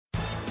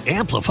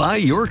Amplify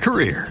your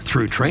career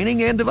through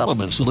training and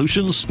development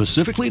solutions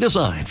specifically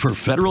designed for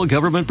federal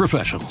government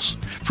professionals.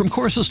 From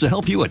courses to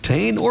help you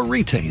attain or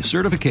retain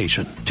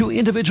certification, to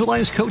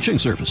individualized coaching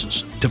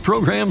services, to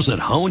programs that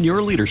hone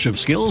your leadership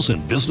skills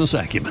and business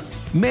acumen,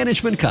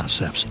 Management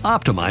Concepts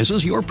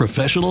optimizes your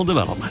professional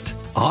development.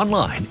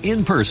 Online,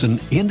 in person,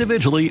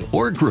 individually,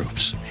 or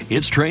groups,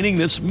 it's training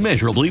that's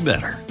measurably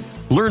better.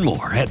 Learn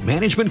more at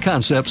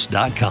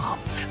managementconcepts.com.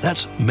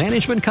 That's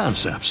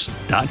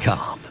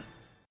managementconcepts.com.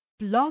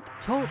 Blog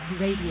Talk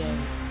Radio.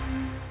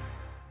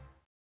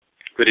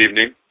 Good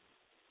evening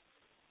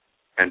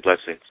and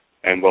blessings,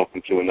 and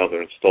welcome to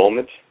another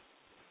installment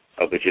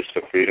of the Gist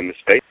for Freedom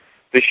Estate.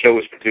 This show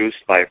is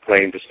produced by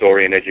acclaimed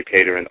historian,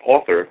 educator, and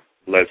author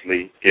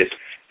Leslie Gist,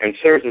 and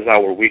serves as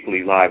our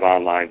weekly live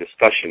online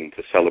discussion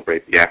to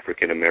celebrate the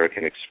African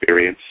American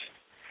experience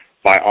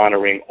by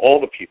honoring all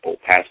the people,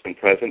 past and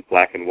present,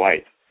 black and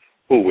white,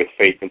 who, with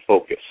faith and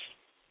focus,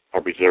 are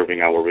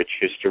preserving our rich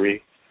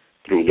history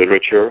through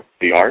literature,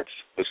 the arts,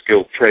 the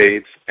skilled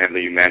trades, and the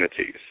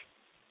humanities.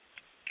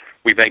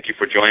 We thank you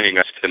for joining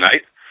us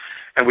tonight,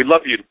 and we'd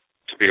love you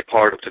to be a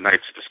part of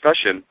tonight's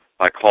discussion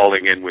by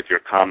calling in with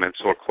your comments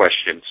or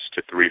questions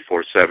to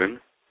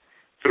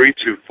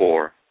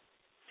 347-324-5552.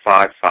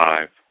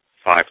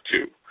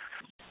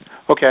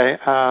 Okay,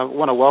 I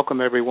want to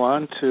welcome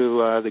everyone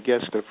to the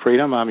Gist of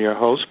Freedom. I'm your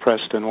host,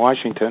 Preston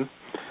Washington,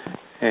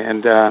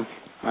 and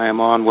I am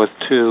on with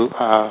two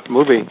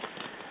movie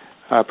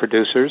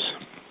producers.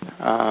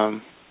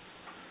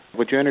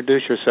 Would you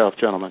introduce yourself,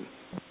 gentlemen?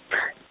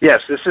 Yes,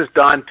 this is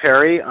Don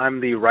Perry. I'm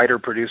the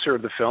writer-producer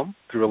of the film,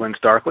 Through a Lens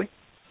Darkly.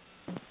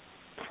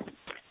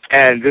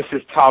 And this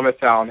is Thomas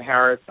Allen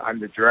Harris. I'm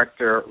the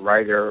director,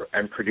 writer,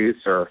 and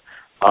producer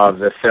of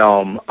the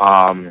film,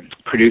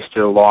 produced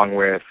it along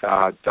with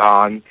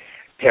Don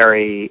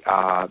Perry,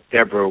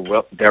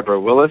 Deborah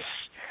Willis,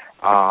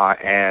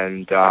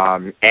 and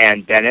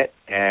Ann Bennett,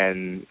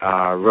 and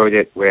wrote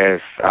it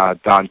with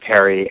Don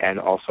Perry and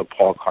also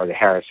Paul Carter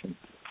Harrison.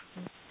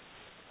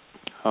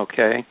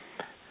 Okay.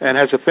 And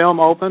has the film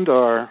opened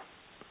or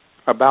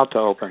about to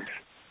open?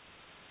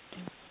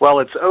 Well,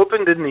 it's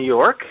opened in New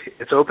York.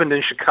 It's opened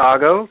in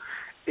Chicago.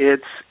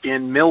 It's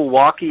in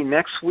Milwaukee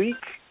next week.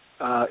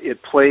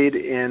 It played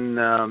in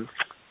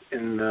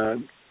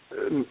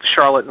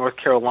Charlotte, North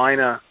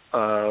Carolina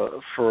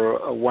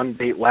for one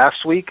date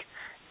last week.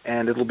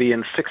 And it'll be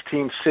in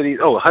 16 cities.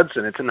 Oh,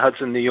 Hudson. It's in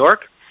Hudson, New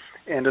York.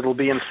 And it'll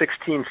be in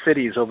 16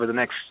 cities over the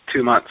next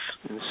 2 months.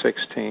 In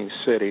 16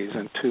 cities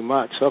in 2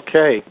 months.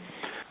 Okay.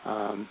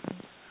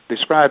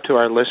 Describe to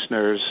our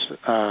listeners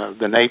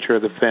the nature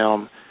of the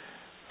film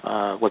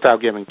without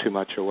giving too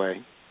much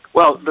away.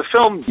 Well, the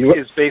film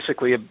is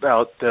basically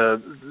about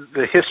the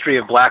history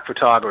of black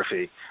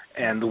photography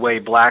and the way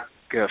black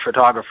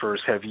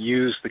photographers have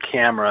used the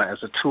camera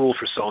as a tool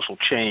for social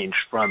change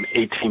from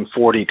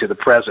 1840 to the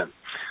present.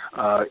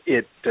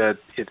 It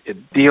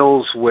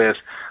deals with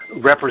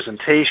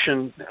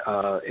representation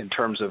in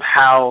terms of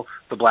how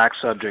the black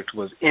subject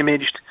was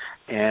imaged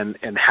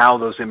and how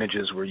those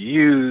images were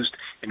used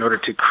in order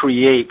to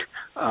create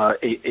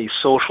a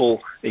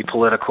social, a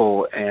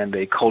political, and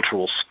a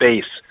cultural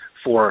space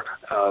for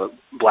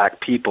black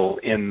people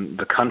in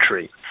the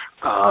country,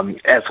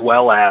 as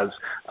well as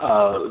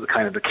the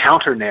kind of the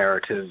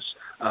counter-narratives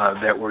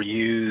that were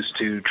used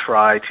to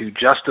try to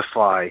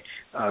justify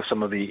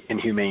some of the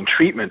inhumane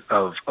treatment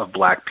of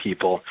black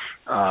people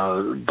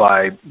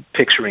by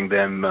picturing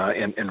them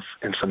in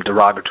some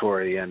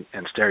derogatory and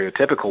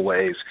stereotypical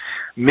ways,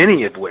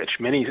 many of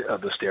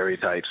the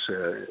stereotypes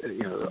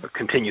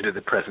continue to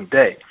the present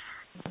day.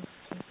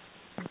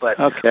 But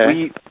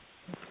okay.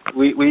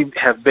 we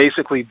have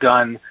basically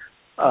done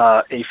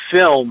a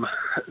film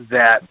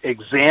that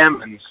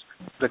examines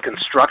the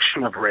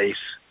construction of race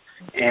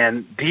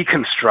and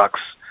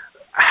deconstructs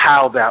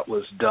how that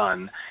was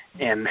done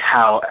and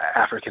how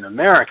African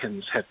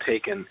Americans have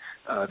taken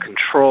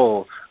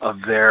control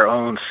of their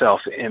own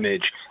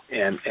self-image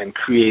and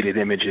created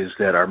images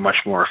that are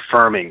much more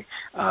affirming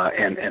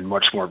and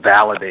much more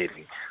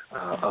validating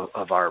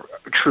of our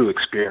true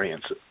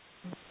experience.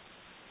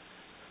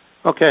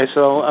 Okay,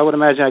 so I would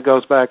imagine it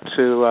goes back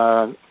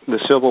to the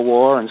Civil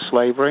War and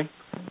slavery.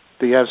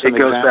 Do you have some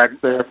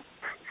examples there?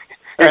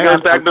 It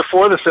goes back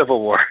before the Civil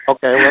War.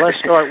 Okay, well, let's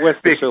start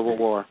with the Civil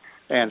War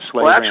and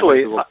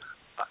slavery. Well,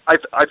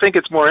 actually, I think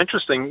it's more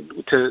interesting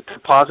to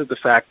posit the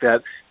fact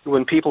that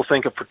when people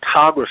think of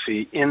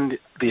photography in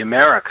the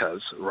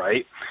Americas,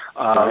 right,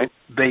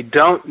 they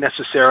don't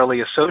necessarily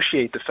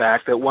associate the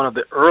fact that one of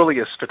the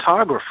earliest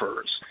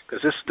photographers,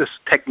 because this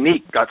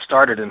technique got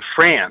started in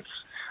France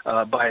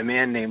by a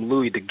man named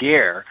Louis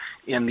Daguerre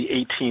in the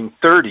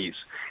 1830s.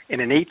 And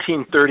in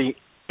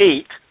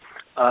 1838,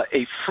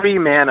 a free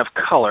man of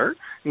color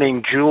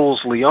named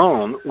Jules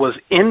Lyon was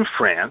in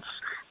France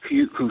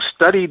who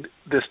studied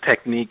this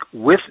technique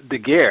with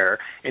Daguerre,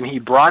 and he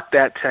brought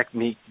that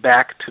technique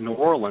back to New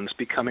Orleans,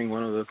 becoming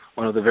one of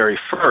the very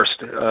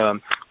first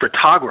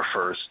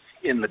photographers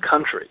in the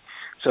country.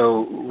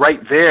 So right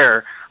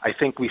there, I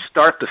think we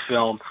start the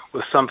film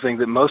with something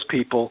that most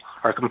people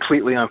are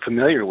completely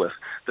unfamiliar with,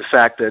 the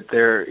fact that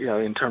there,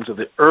 in terms of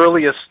the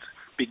earliest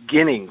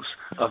beginnings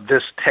of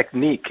this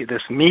technique,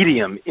 this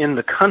medium in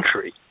the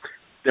country,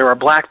 there are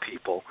black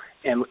people,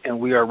 and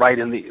we are right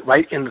in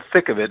the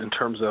thick of it in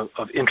terms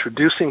of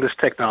introducing this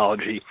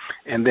technology,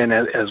 and then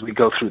as we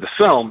go through the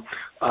film,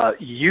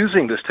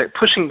 using this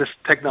pushing this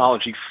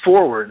technology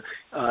forward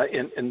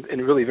in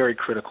really very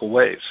critical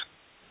ways.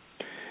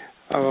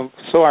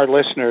 So our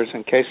listeners,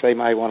 in case they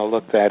might want to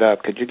look that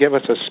up, could you give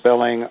us a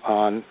spelling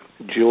on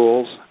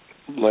Jules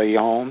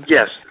Leon?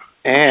 Yes.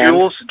 And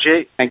Jules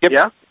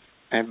yeah.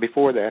 And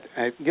before that,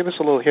 give us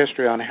a little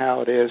history on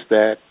how it is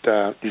that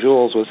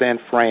Jules was in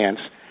France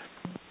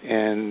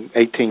in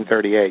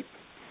 1838.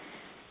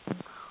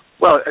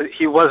 Well,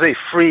 he was a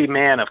free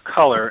man of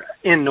color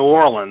in New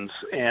Orleans,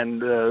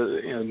 and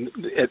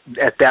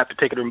at that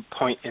particular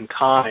point in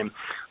time,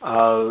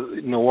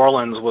 New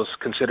Orleans was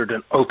considered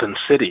an open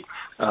city.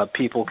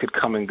 People could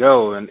come and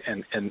go, and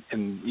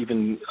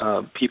even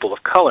people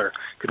of color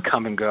could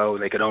come and go.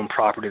 They could own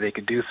property. They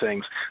could do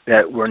things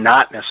that were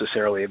not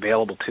necessarily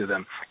available to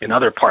them in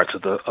other parts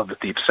of the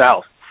Deep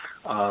South.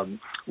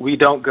 We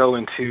don't go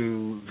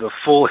into the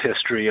full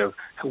history of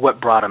what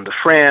brought him to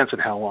France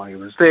and how long he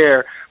was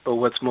there, but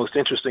what's most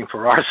interesting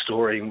for our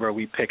story and where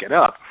we pick it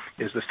up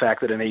is the fact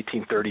that in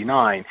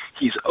 1839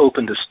 he's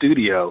opened a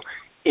studio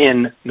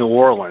in New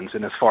Orleans,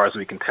 and as far as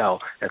we can tell,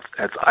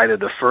 that's either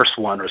the first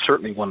one or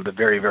certainly one of the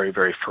very, very,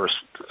 very first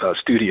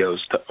studios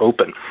to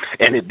open.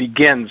 And it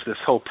begins this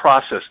whole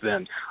process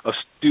then of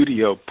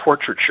studio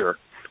portraiture,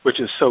 which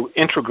is so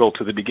integral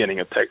to the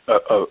beginning of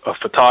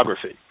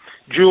photography.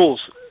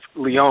 Jules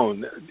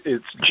Leon,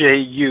 it's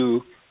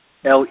Jules,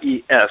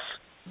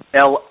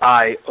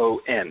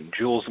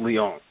 Jules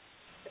Leon,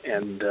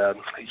 and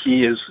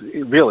he is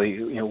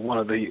really one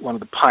of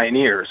the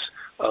pioneers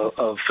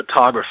of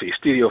photography,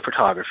 studio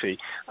photography,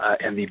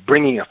 and the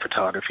bringing of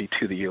photography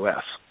to the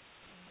U.S.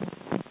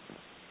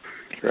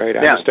 Right.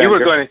 Now you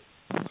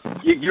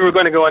were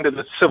going to go into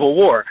the Civil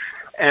War,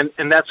 and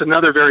that's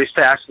another very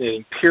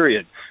fascinating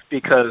period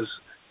because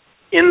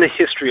in the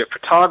history of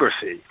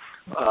photography,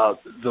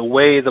 the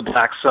way the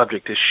black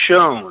subject is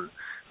shown,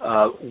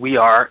 we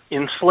are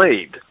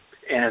enslaved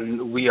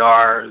and we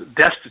are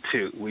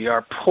destitute, we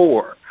are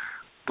poor.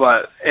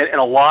 And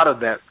a lot of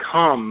that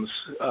comes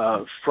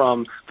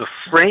from the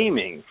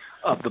framing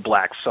of the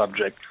black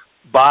subject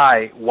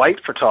by white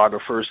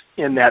photographers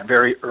in that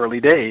very early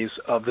days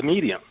of the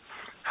medium.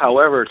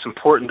 However, it's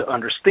important to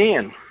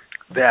understand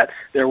that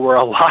there were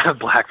a lot of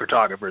black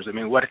photographers. I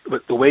mean,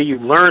 the way you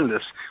learned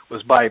this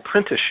was by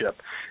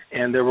apprenticeship,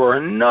 and there were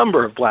a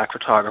number of black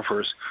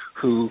photographers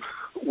who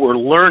were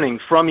learning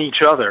from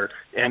each other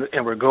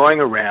and were going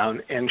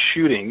around and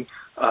shooting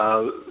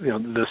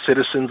the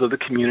citizens of the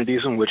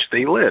communities in which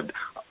they lived,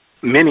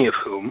 many of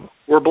whom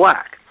were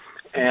black.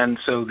 And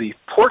so the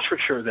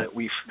portraiture that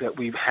we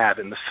have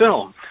in the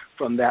film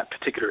from that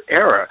particular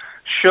era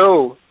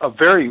show a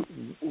very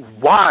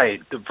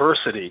wide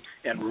diversity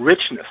and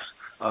richness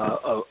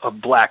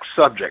of black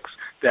subjects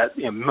that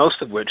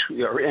most of which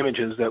are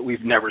images that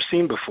we've never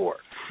seen before.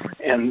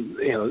 And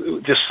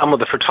just some of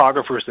the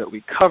photographers that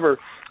we cover,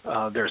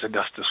 there's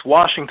Augustus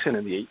Washington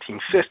in the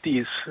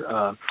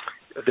 1850s.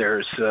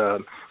 There's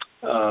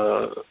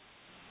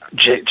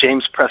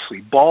James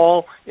Presley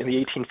Ball in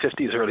the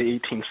 1850s,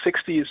 early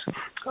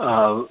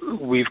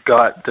 1860s. We've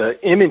got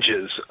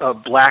images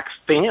of black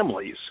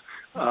families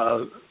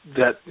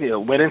that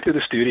went into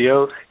the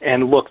studio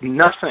and looked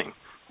nothing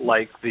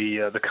like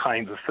the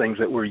kinds of things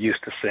that we're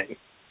used to seeing.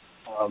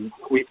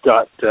 We've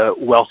got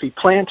wealthy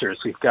planters.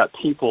 We've got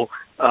people,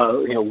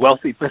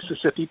 wealthy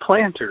Mississippi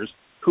planters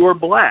who are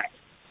black,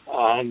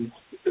 and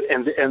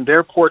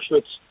their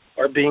portraits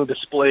are being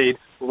displayed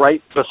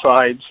right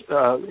besides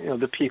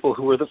the people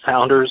who were the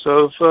founders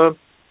of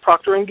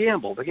Procter &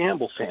 Gamble, the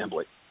Gamble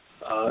family,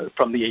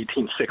 from the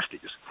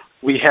 1860s.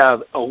 We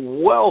have a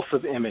wealth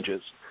of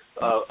images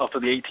of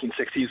the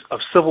 1860s of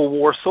Civil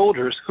War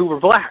soldiers who were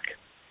black.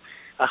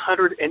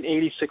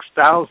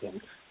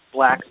 186,000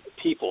 black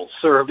people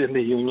served in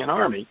the Union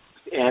Army.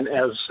 And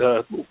as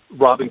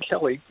Robin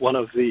Kelly, one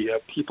of the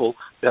people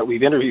that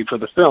we've interviewed for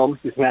the film,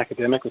 he's an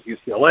academic with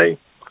UCLA,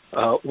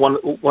 one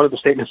of the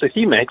statements that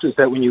he makes is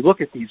that when you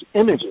look at these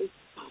images,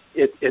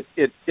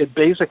 it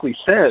basically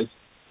says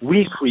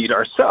we freed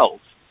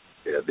ourselves.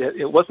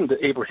 It wasn't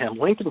that Abraham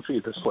Lincoln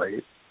freed the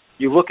slaves.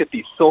 You look at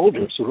these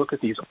soldiers, you look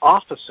at these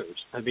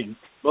officers. I mean,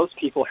 most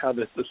people have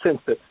the sense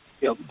that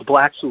the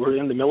blacks who were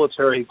in the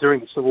military during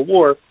the Civil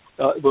War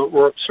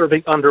were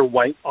serving under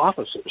white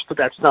officers, but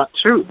that's not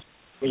true.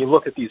 When you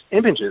look at these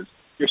images,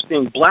 you're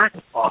seeing black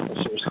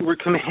officers who were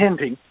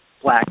commanding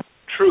black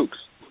troops.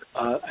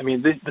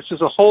 This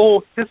is a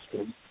whole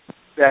history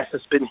that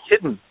has been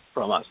hidden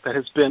from us, that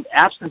has been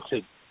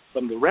absented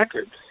from the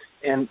record.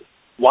 And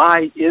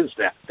why is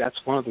that? That's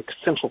one of the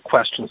central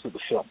questions of the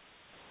film.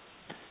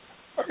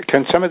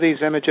 Can some of these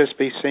images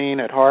be seen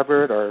at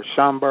Harvard or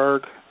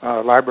Schomburg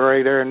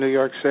Library there in New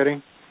York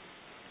City?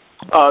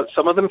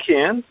 Some of them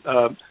can.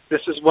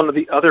 this is one of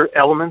the other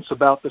elements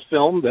about the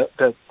film that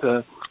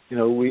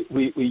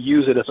we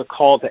use it as a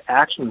call to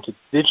action to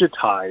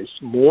digitize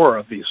more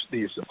of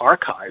these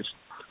archives,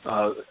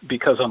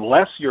 because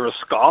unless you're a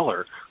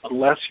scholar,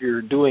 unless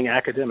you're doing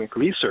academic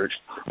research,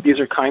 these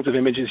are kinds of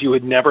images you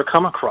would never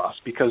come across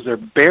because they're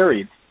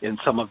buried in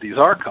some of these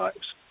archives.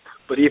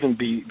 But even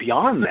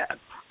beyond that,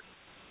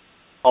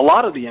 a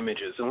lot of the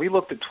images, and we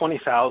looked at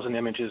 20,000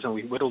 images and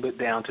we whittled it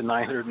down to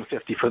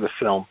 950 for the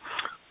film,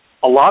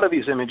 a lot of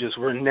these images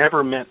were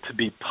never meant to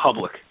be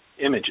public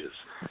images.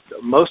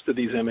 Most of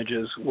these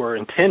images were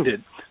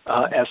intended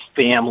as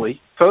family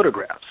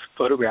photographs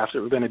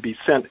that were going to be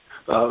sent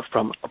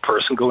from a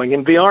person going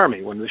in the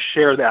Army, when they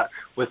share that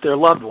with their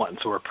loved ones,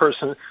 or a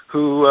person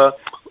who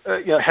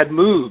had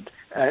moved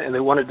and they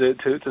wanted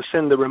to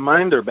send the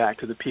reminder back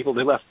to the people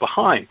they left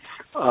behind.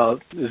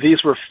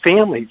 These were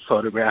family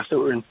photographs that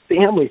were in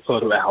family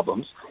photo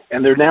albums,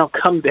 and they're now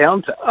come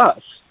down to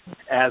us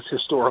as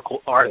historical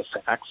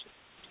artifacts,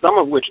 some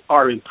of which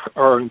are in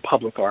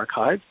public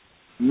archives,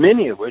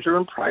 many of which are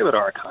in private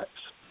archives.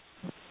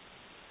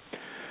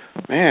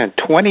 Man,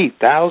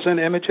 20,000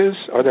 images?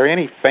 Are there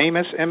any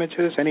famous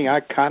images, any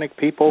iconic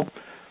people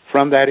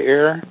from that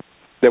era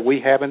that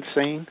we haven't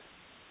seen?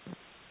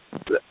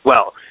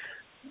 Well,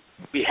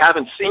 we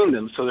haven't seen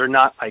them, so they're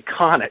not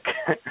iconic.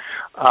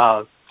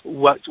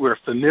 What we're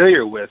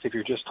familiar with, if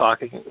you're just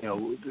talking,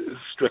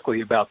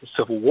 strictly about the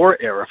Civil War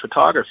era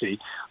photography,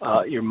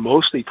 you're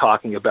mostly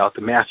talking about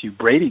the Matthew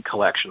Brady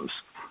collections.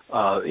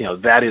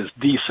 That is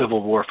the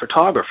Civil War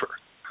photographer.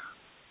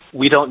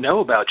 We don't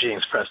know about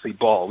James Presley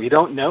Ball. We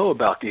don't know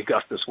about the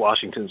Augustus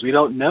Washingtons. We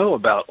don't know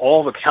about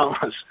all the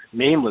countless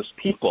nameless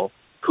people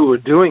who were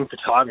doing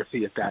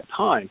photography at that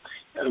time.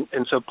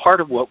 And so part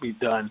of what we've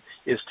done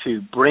is to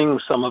bring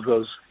some of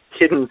those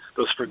hidden,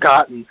 those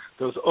forgotten,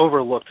 those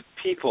overlooked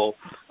people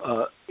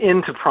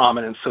into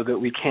prominence so that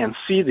we can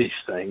see these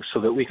things, so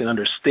that we can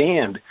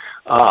understand,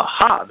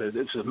 that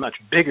it's a much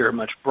bigger,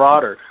 much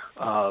broader,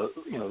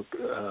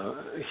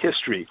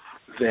 history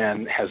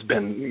than has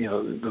been,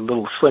 the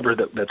little sliver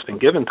that's been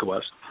given to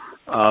us.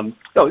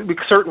 We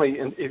certainly,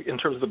 in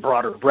terms of the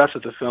broader breadth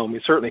of the film,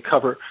 we certainly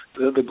cover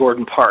the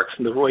Gordon Parks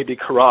and the Roy D.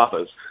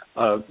 Carafas.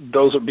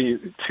 Those would be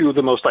two of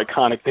the most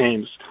iconic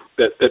names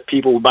that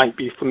people might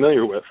be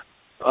familiar with.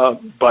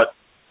 But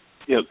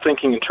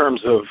thinking in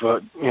terms of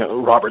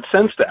Robert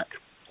Sengstack,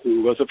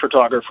 who was a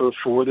photographer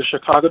for the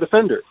Chicago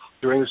Defender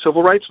during the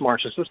Civil Rights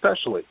marches,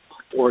 especially,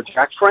 or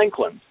Jack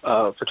Franklin,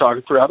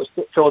 photographer out of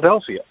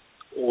Philadelphia,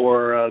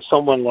 or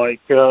someone like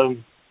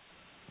Dawit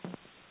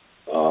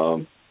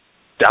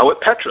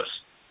Petrus,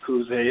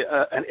 who's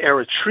an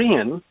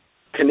Eritrean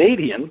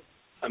Canadian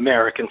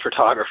American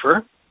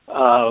photographer,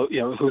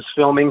 who's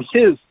filming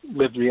his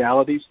lived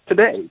realities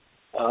today.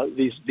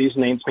 These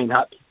names may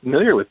not be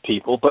familiar with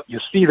people, but you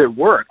see their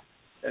work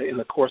in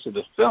the course of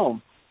the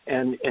film,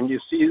 and you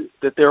see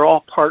that they're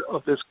all part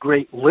of this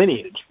great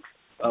lineage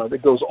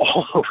that goes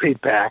all the way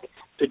back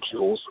to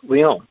Jules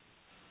Leon.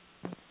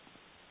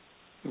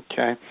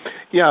 Okay.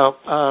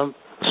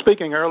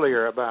 Speaking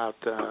earlier about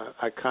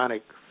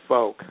iconic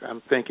folk,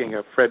 I'm thinking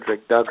of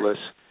Frederick Douglass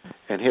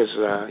and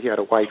he had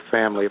a white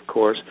family, of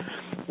course.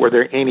 Were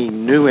there any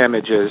new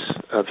images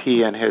of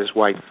he and his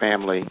white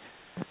family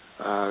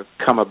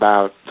come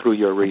about through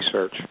your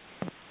research?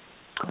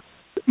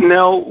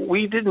 No,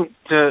 we didn't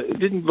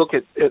look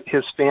at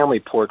his family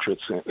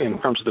portraits in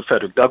terms of the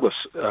Frederick Douglass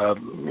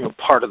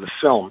part of the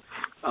film.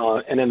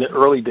 And in the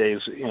early days,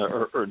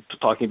 or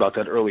talking about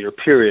that earlier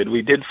period,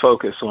 we did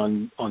focus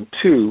on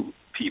two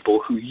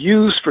people who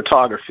used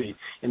photography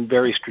in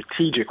very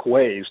strategic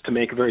ways to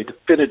make very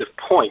definitive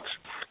points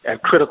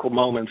at critical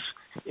moments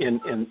in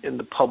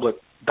the public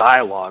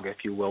dialogue, if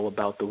you will,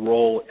 about the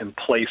role and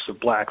place of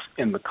blacks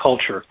in the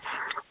culture.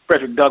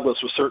 Frederick Douglass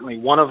was certainly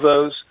one of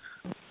those.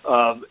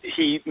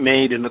 He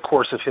made, in the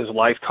course of his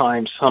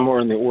lifetime, somewhere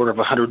in the order of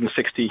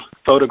 160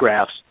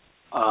 photographs,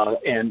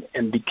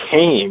 and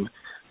became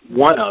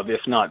one of,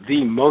 if not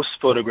the most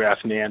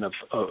photographed man of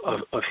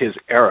his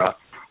era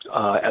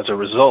as a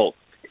result.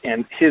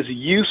 And his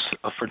use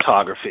of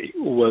photography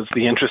was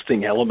the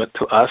interesting element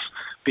to us,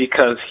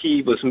 because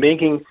he was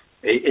making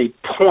a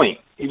point.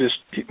 He was,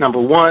 number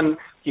one,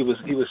 he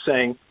was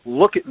saying,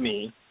 look at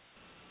me,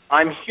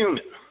 I'm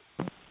human.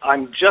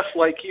 I'm just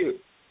like you.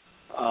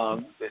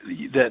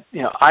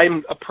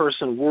 I'm a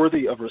person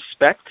worthy of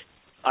respect.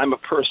 I'm a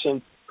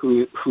person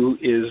who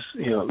is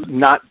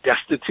not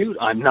destitute.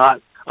 I'm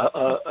not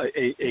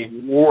a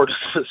ward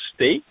of the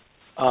state.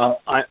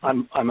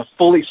 I'm a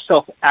fully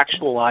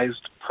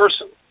self-actualized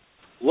person.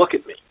 Look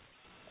at me.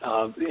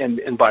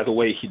 And by the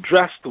way he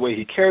dressed, the way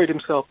he carried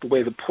himself, the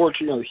way the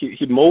portrait,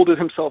 he molded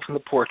himself in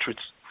the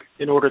portraits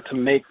in order to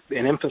make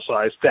and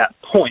emphasize that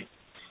point.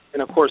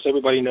 And of course,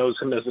 everybody knows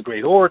him as a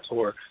great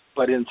orator,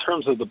 but in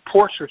terms of the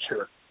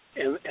portraiture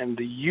and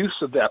the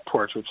use of that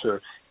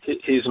portraiture,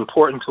 he's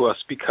important to us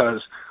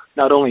because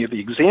not only of the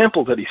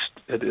example that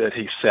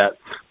he set,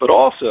 but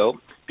also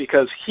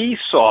because he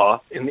saw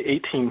in the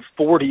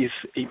 1840s,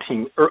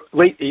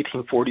 late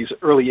 1840s,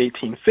 early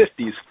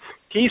 1850s,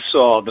 he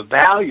saw the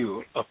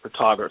value of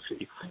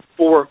photography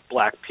for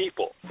black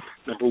people.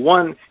 Number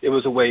one, it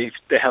was a way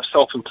to have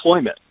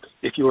self-employment.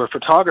 If you were a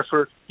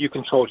photographer, you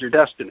controlled your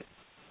destiny.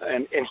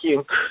 And he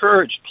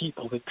encouraged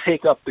people to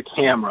take up the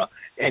camera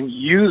and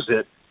use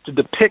it to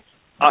depict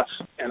us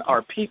and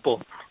our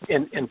people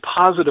in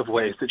positive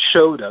ways that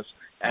showed us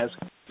as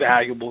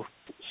valuable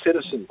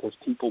citizens, as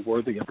people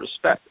worthy of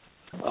respect.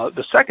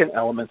 The second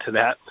element to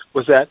that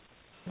was that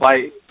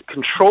by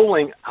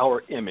controlling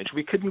our image,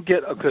 we couldn't get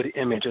a good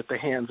image at the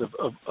hands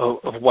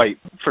of white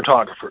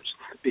photographers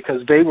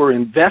because they were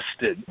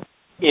invested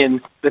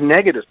in the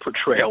negative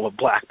portrayal of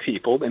black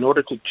people in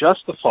order to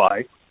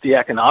justify the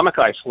economic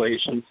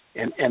isolation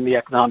and the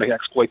economic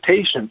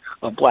exploitation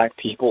of black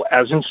people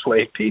as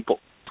enslaved people.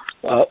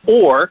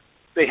 Or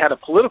they had a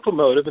political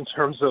motive in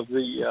terms of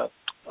the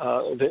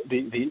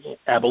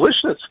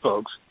abolitionist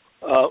folks,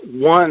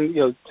 one,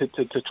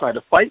 to try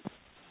to fight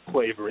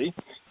slavery,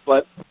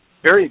 but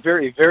very,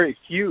 very, very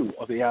few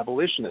of the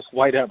abolitionists,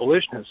 white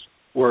abolitionists,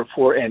 were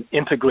for an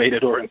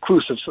integrated or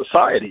inclusive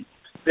society.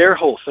 Their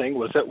whole thing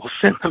was that we'll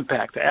send them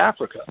back to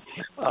Africa.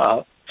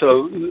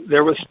 So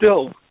there was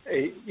still,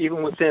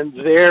 even within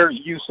their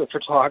use of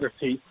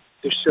photography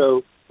to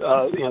show,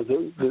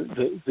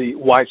 the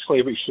why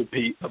slavery should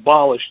be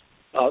abolished,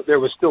 there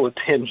was still a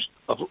tinge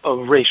of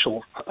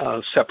racial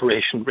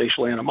separation,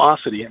 racial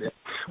animosity in it.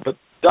 But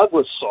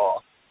Douglas saw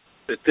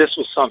that this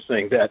was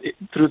something that,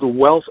 through the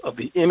wealth of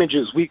the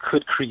images we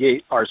could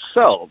create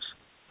ourselves,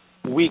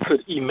 we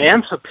could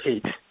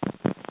emancipate,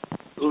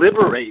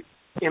 liberate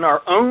in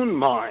our own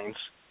minds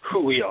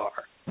who we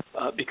are,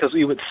 because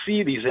we would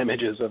see these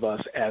images of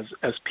us as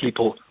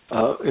people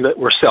that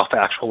were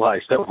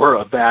self-actualized, that were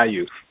of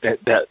value, that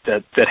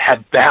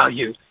had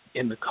value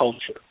in the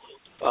culture.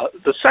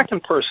 The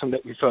second person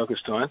that we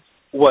focused on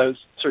was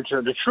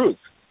Sojourner Truth.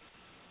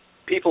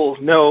 People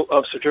know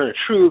of Sojourner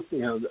Truth,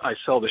 I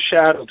Sell the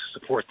Shadow to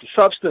Support the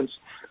Substance,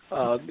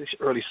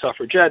 early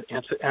suffragette,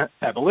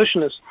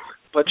 abolitionist,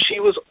 but she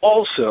was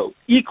also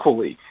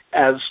equally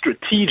as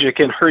strategic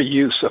in her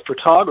use of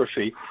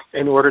photography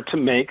in order to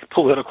make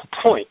political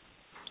point.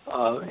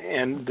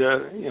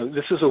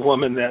 This is a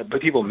woman that,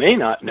 but people may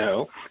not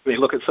know, when they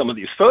look at some of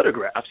these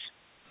photographs,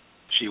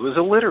 she was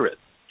illiterate.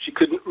 She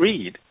couldn't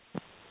read.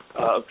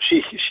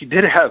 She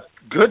did have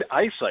good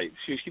eyesight.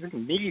 She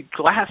didn't need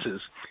glasses,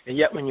 and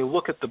yet when you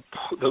look at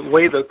the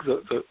way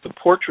the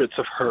portraits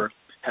of her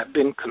have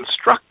been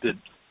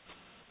constructed,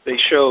 they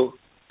show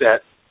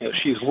that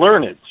she's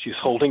learned. She's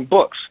holding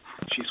books.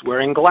 She's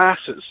wearing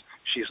glasses.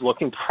 She's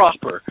looking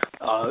proper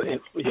in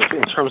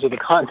terms of the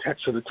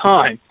context of the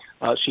time.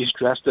 She's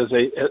dressed as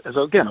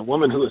a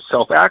woman who is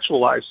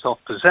self-actualized,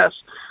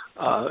 self-possessed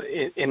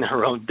in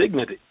her own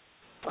dignity.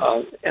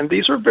 And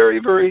these are very,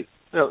 very.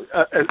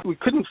 We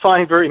couldn't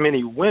find very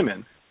many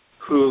women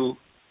who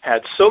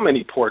had so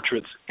many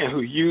portraits and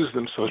who used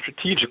them so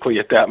strategically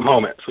at that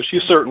moment. So she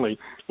certainly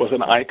was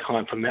an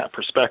icon from that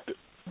perspective.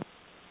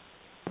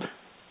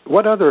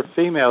 What other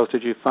females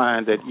did you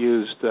find that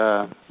used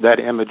that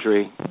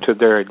imagery to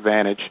their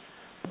advantage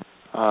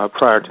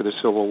prior to the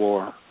Civil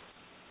War?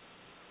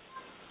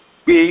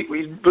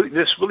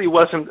 This really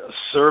wasn't a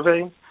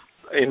survey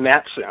in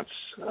that sense,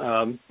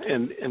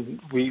 and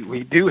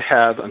we do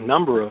have a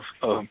number of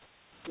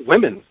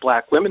women,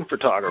 black women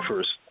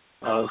photographers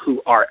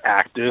who are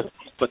active,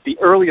 but the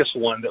earliest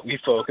one that we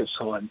focus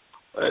on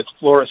is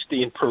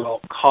Florestine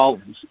Perrault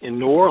Collins in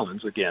New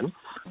Orleans again,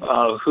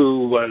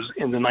 who was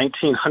in the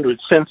 1900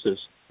 census.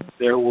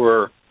 There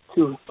were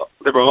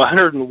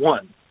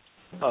 101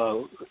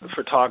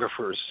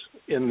 photographers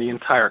in the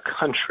entire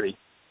country,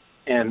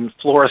 and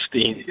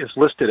Florestine is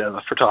listed as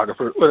a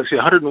photographer. Well, actually,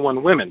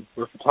 101 women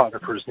were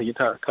photographers in the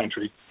entire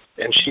country,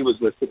 and she was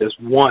listed as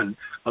one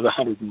of the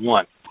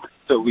 101.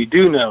 So we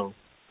do know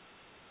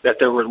that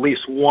there were at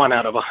least one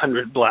out of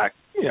 100 black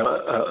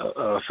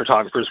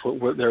photographers.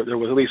 There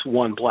was at least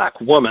one black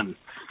woman,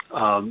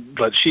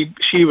 but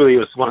she really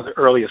was one of the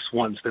earliest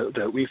ones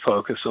that we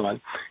focus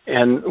on.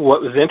 And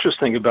what was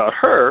interesting about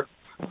her,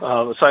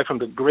 aside from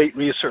the great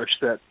research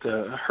that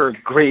her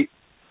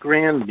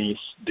great-grandniece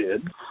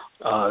did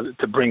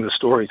to bring the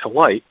story to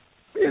light,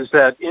 is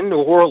that in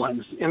New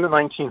Orleans in the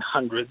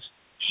 1900s,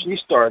 she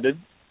started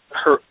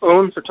her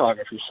own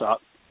photography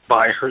shop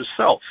by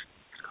herself.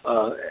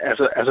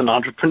 As an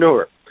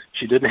entrepreneur.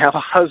 She didn't have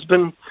a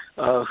husband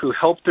who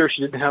helped her.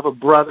 She didn't have a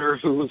brother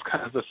who was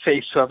kind of the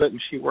face of it,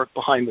 and she worked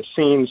behind the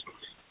scenes,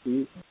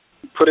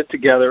 put it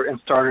together,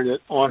 and started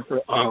it on her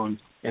own,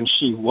 and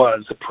she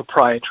was a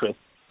proprietress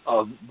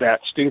of that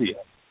studio.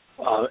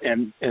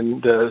 And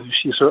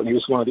she certainly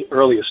was one of the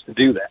earliest to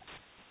do that.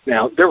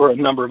 Now, there were a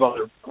number of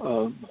other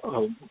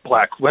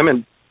black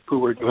women who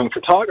were doing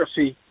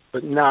photography,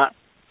 but not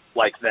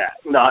like that,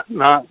 not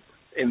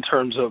in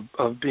terms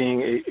of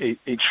being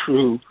a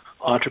true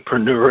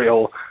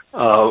entrepreneurial,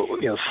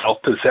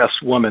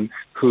 self-possessed woman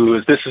who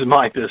is, this is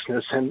my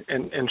business, and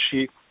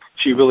she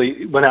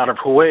really went out of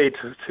her way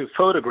to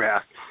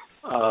photograph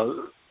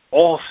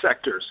all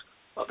sectors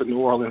of the New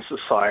Orleans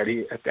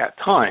society at that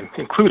time,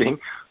 including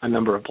a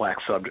number of black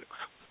subjects.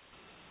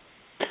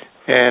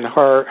 And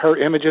her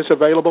images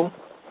available?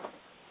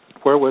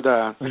 Where would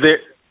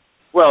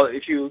well,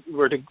 if you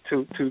were to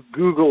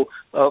Google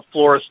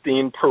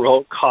Florestine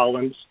Perot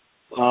Collins,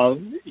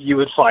 you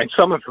would find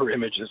some of her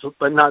images,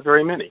 but not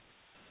very many.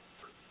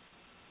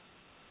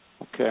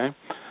 Okay.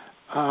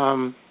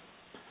 I'm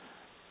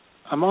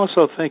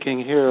also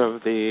thinking here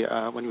of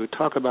when we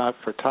talk about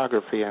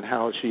photography and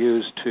how it's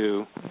used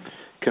to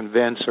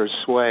convince or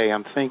sway,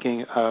 I'm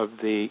thinking of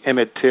the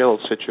Emmett Till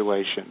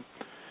situation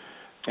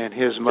and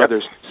his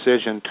mother's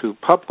decision to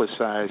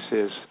publicize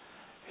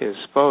his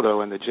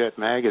photo in the Jet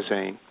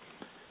magazine.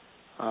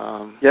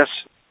 Yes,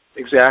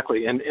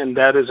 exactly, and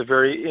that is a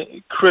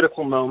very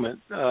critical moment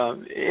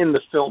in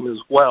the film as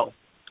well.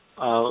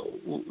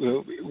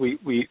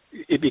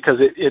 Because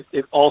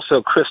it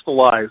also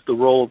crystallized the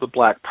role of the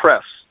black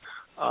press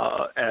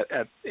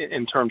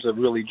in terms of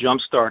really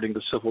jump-starting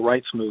the civil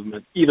rights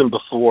movement, even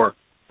before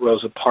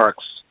Rosa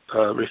Parks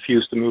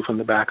refused to move from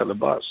the back of the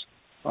bus.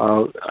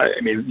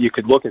 I mean, you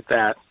could look at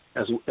that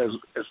as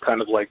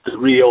kind of like the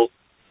real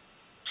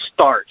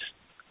start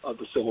of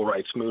the civil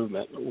rights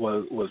movement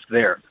was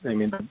there. I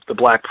mean, the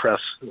black press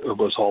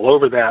was all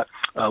over that.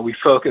 We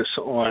focus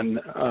on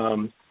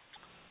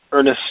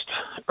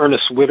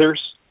Ernest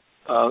Withers,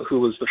 who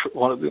was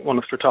one of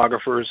the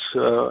photographers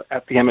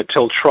at the Emmett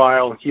Till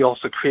trial. He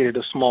also created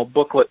a small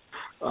booklet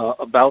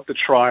about the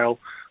trial,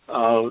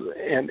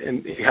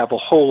 and you have a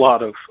whole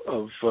lot of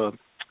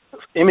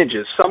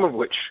images, some of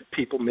which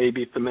people may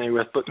be familiar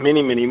with, but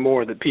many, many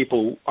more that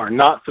people are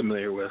not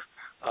familiar with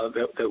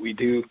that we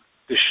do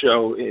to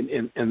show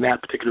in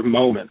that particular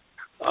moment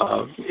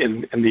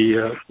in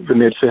the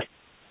mid-50s.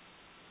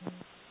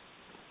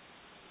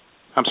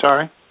 I'm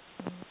sorry?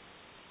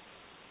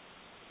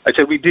 I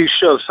said we do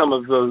show some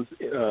of those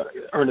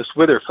Ernest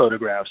Wither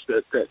photographs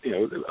that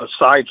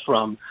aside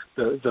from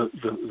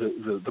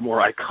the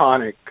more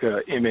iconic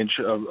image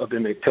of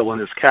Emmett Till in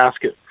his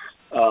casket,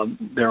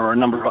 there are a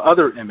number of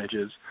other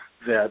images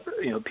that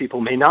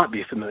people may not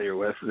be familiar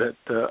with that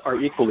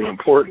are equally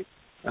important,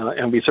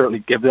 and we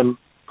certainly give them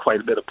quite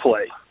a bit of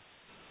play.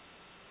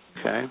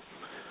 Okay.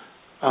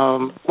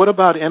 What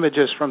about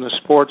images from the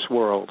sports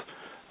world,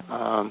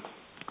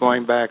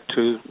 going back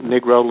to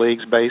Negro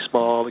Leagues,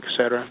 baseball,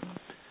 etc.?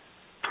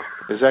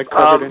 Is that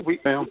covered in the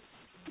film?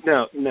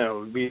 No,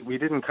 we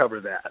didn't cover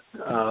that.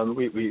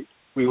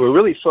 We were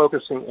really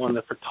focusing on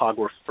the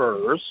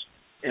photographers,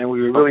 and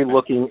we were really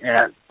looking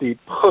at the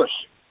push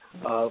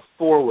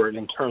forward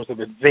in terms of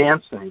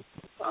advancing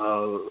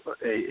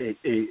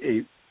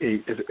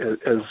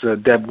as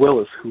Deb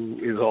Willis, who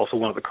is also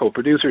one of the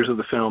co-producers of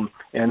the film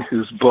and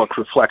whose book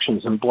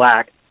Reflections in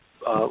Black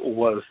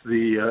was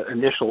the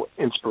initial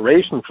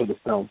inspiration for the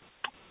film,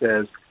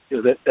 says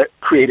that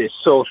create a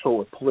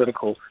social,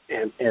 political,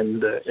 and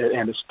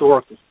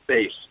historical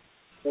space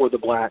for the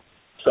black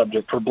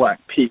subject, for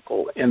black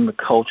people in the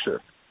culture,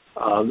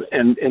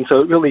 and so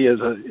it really is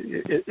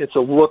it's a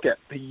look at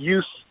the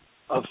use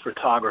of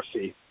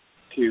photography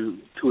to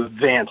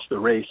advance the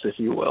race, if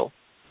you will.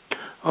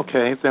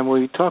 Okay, then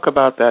we talk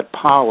about that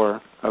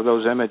power of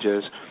those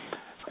images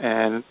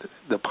and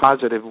the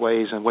positive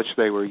ways in which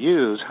they were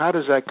used. How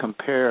does that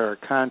compare or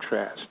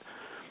contrast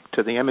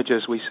to the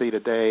images we see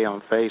today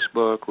on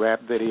Facebook,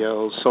 rap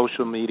videos,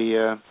 social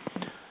media,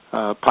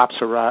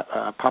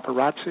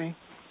 paparazzi?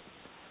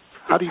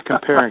 How do you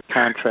compare and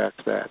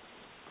contrast that?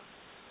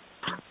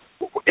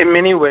 In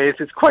many ways,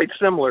 it's quite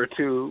similar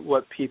to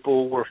what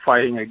people were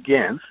fighting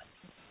against,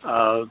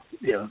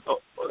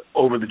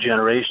 over the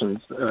generations,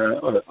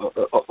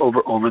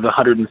 over the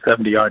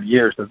 170-odd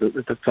years that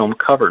the film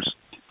covers.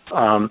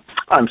 I'm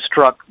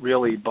struck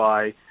really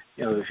by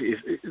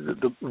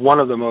one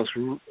of the most,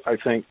 I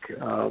think,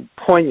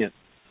 poignant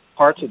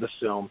parts of the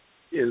film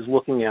is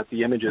looking at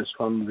the images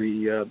from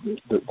the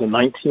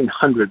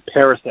 1900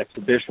 Paris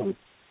exhibition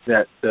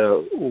that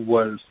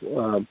was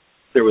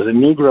there was a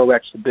Negro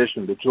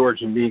exhibition, the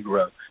Georgia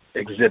Negro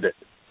exhibit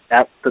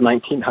at the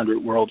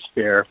 1900 World's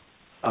Fair.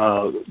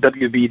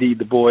 W.B.D.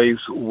 Du Bois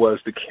was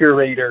the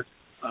curator.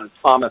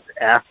 Thomas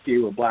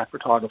Askew, a black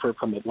photographer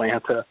from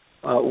Atlanta,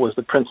 was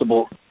the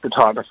principal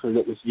photographer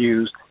that was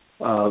used.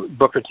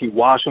 Booker T.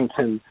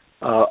 Washington,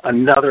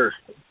 another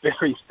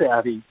very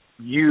savvy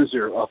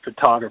user of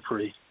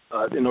photography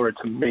in order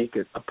to make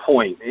it a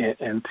point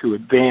and to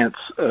advance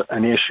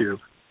an issue,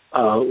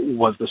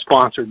 was the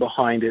sponsor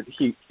behind it.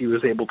 He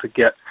was able to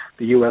get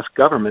the U.S.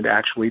 government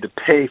actually to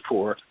pay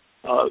for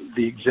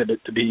the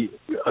exhibit to be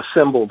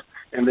assembled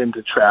and then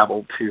to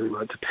travel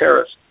to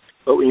Paris.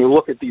 But when you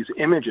look at these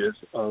images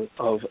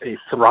of a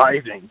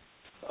thriving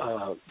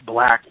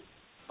black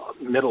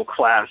middle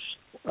class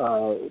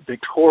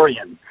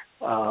Victorian,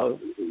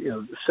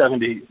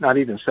 70, not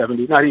even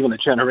a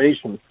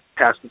generation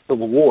past the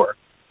Civil War,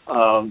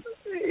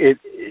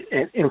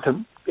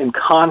 in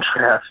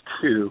contrast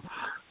to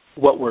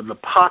what were the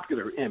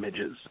popular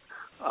images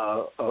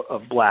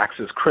of blacks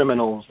as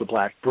criminals, the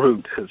black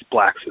brute, as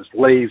blacks as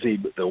lazy,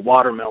 the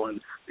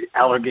watermelon, the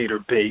alligator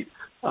bait.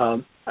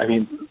 I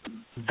mean,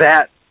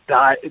 that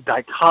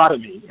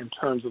dichotomy in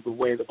terms of the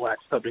way the black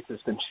subject has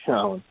been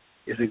shown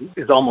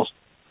is almost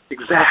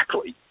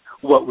exactly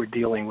what we're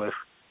dealing with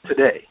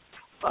today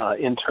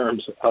in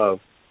terms of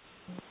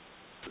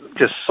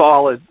just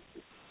solid,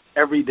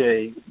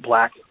 everyday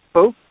black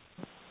folk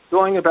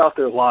going about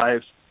their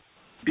lives,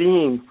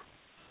 being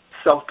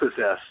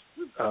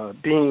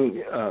self-possessed,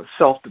 being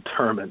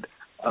self-determined,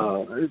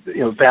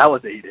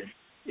 validated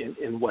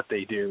in what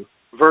they do,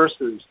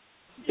 versus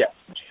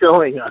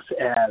showing us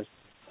as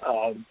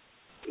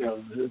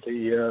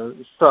the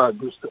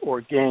thugs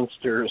or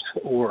gangsters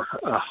or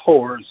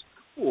whores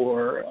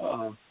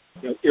or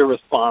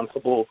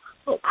irresponsible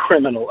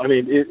criminal. I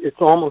mean, it's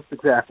almost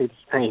exactly the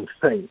same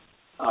thing.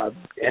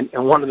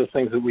 And one of the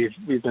things that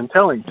we've been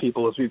telling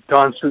people as we've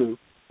gone through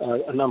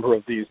a number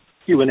of these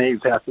Q&As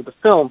after the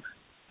film,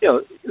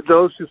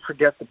 those who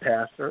forget the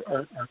past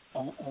are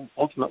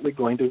ultimately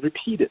going to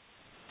repeat it.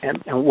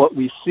 And what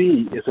we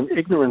see is an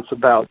ignorance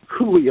about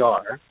who we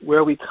are,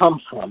 where we come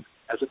from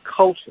as a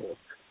culture,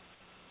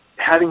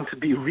 having to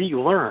be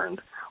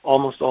relearned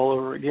almost all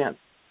over again.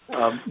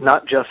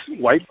 Not just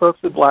white folks,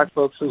 but black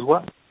folks as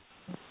well.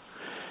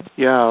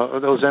 Yeah,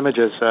 those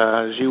images,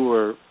 as you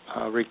were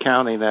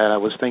recounting that, I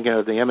was thinking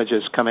of the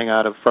images coming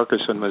out of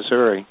Ferguson,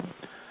 Missouri,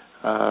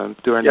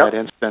 during that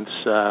instance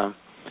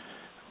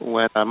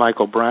when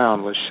Michael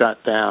Brown was shot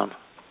down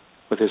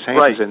with his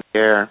hands in the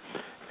air,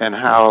 and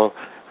how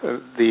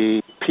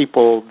the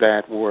people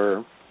that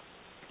were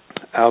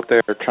out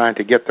there trying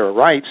to get their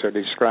rights are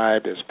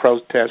described as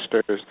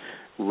protesters,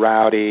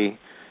 rowdy,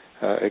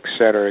 et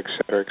cetera, et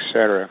cetera, et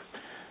cetera.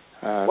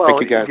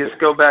 Well, you just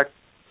go back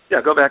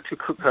to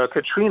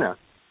Katrina,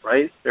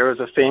 right? There was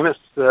a famous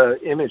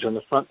image on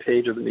the front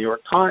page of the New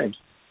York Times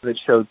that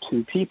showed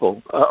two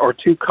people, or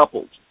two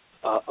couples,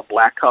 a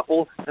black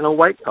couple and a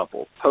white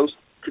couple,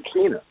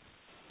 post-Katrina.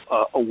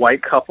 A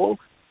white couple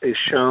is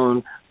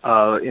shown,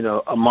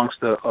 amongst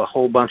a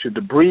whole bunch of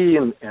debris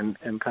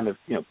and kind of,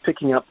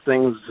 picking up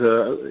things,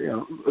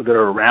 that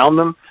are around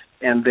them,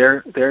 and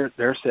they're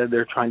said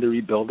they're trying to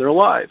rebuild their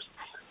lives.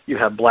 You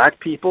have black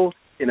people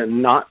in a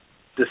not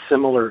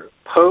dissimilar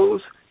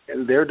pose,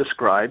 and they're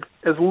described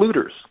as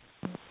looters.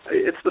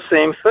 It's the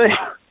same thing,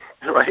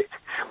 right?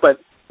 But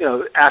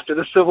after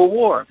the Civil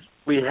War,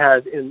 we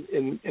had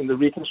in the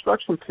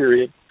Reconstruction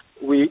period,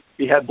 we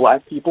had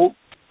black people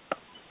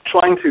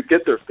trying to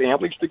get their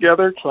families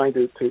together, trying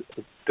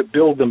to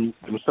build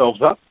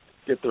themselves up,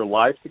 get their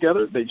lives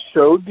together. They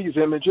showed these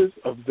images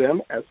of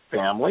them as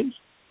families,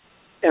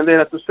 and then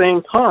at the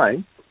same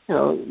time,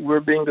 we're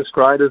being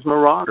described as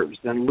marauders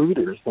and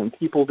looters and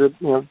people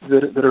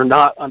that are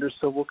not under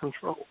civil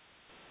control.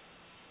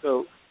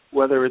 So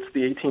whether it's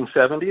the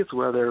 1870s,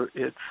 whether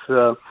it's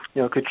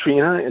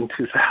Katrina in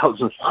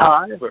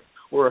 2005,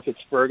 or if it's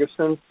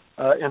Ferguson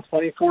in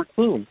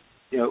 2014,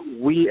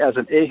 we as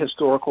an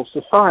ahistorical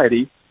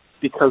society,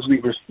 because we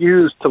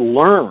refuse to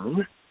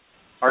learn,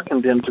 are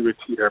condemned to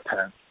repeat our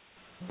past.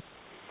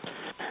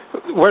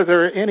 Were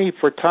there any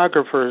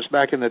photographers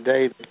back in the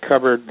day that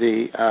covered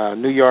the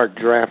New York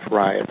draft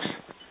riots?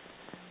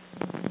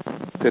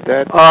 Did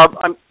that?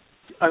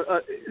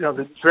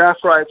 The draft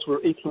riots were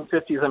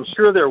 1850s. I'm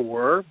sure there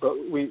were, but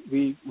we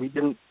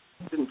didn't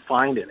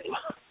find any.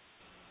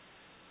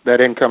 That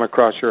didn't come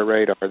across your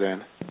radar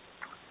then?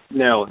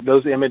 No,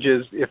 those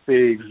images, if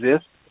they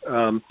exist,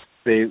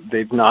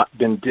 they've not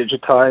been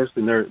digitized,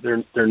 and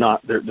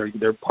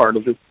they're part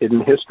of the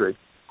hidden history.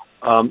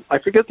 I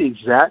forget the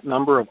exact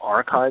number of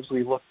archives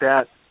we looked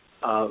at,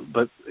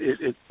 but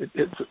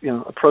it's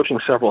approaching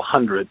several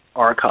hundred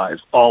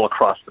archives all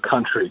across the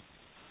country,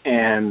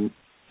 and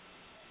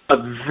a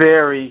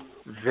very,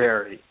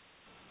 very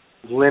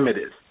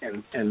limited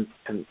and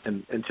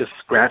just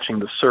scratching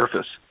the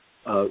surface,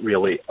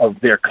 really, of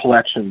their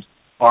collections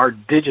are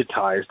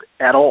digitized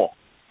at all.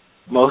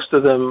 Most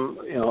of them,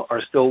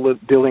 are still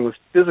dealing with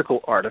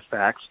physical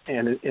artifacts,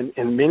 and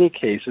in many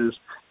cases,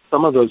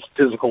 some of those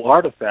physical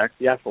artifacts,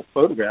 the actual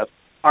photographs,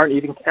 aren't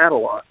even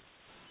cataloged.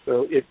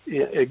 So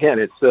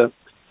it's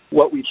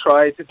what we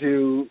try to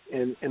do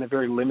in a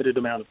very limited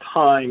amount of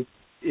time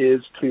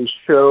is to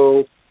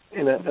show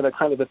in a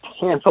kind of a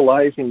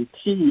tantalizing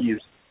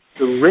tease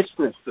the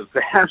richness, the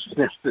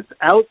vastness that's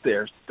out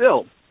there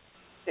still.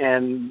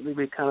 And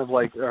we kind of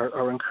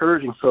are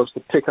encouraging folks to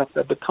pick up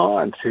that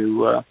baton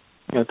to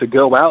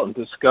go out and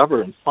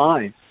discover and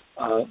find.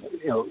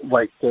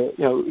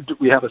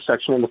 We have a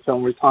section in the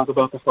film where we talk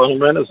about the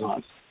Harlem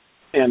Renaissance.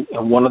 And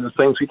one of the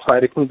things we try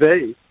to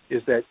convey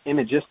is that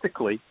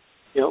imagistically,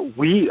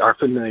 we are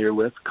familiar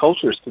with,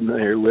 culture is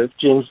familiar with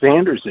James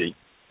Van Der Zee,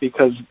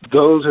 because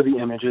those are the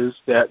images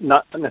that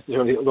not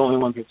necessarily the only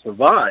ones that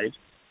survived,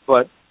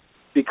 but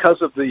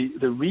because of the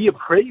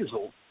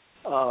reappraisal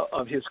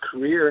of his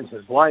career and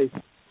his life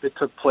that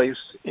took place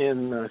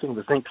in, I think it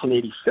was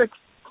 1986.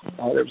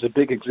 There was a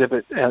big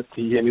exhibit at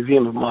the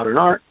Museum of Modern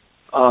Art.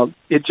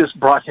 It just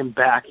brought him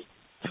back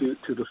to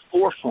the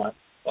forefront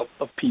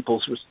of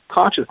people's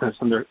consciousness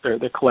and their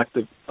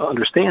collective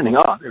understanding.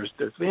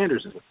 There's Van Der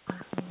Zee.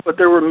 But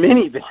there were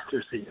many Van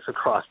Der Zees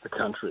across the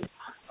country.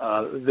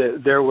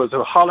 There was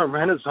a Harlem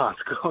Renaissance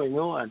going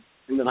on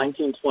in the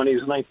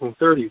 1920s and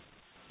 1930s,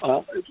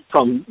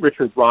 from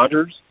Richard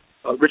Rogers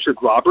Richard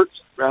Roberts,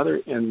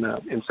 in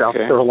South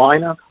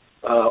Carolina,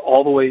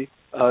 all the way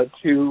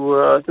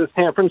to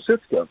San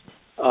Francisco.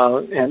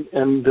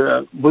 And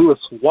Louis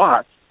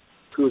Watts,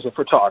 who is a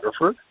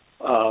photographer,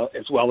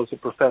 as well as a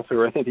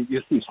professor, I think, at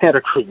UC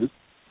Santa Cruz,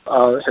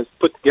 has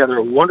put together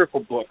a wonderful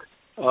book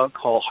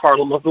called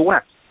Harlem of the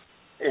West.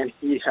 And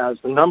he has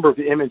a number of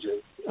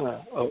images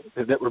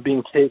that were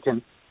being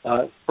taken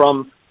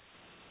from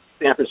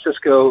San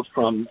Francisco,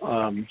 from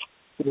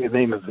the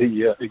name of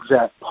the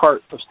exact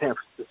part of San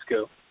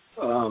Francisco.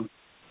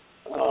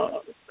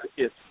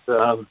 It's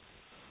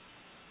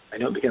I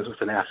know it begins with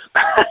an S.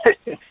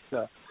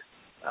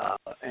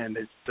 And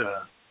it's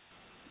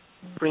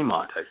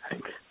Fremont, I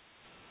think.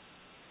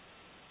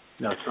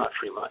 No, it's not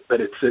Fremont,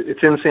 but it's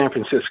in San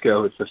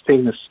Francisco. It's a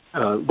famous,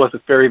 was a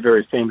very,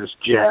 very famous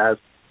jazz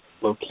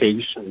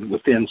location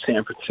within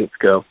San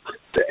Francisco,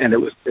 and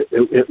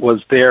it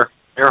was their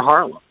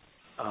Harlem.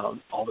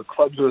 All the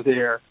clubs were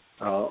there.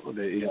 All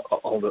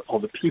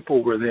the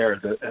people were there.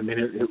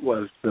 It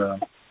was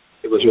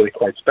really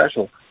quite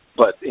special.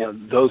 But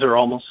those are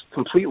almost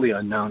completely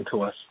unknown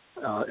to us.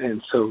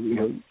 And so,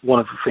 one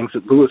of the things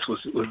that Louis was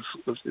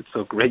it's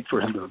so great for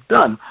him to have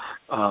done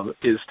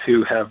is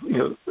to have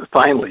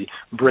finally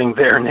bring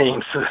their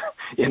names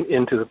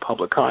into the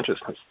public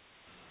consciousness.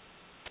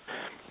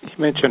 You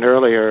mentioned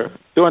earlier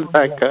going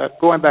back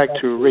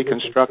to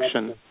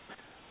Reconstruction,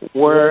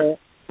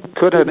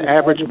 could an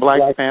average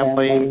black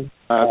family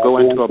go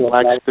into a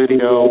black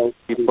studio,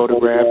 be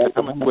photographed, and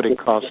how much would it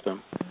cost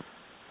them?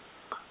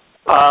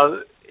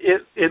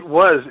 It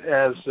was,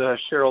 as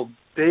Cheryl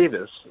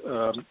Davis,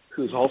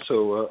 who's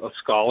also a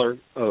scholar,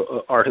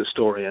 art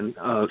historian,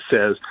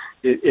 says,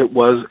 it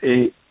was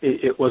a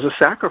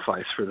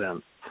sacrifice for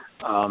them.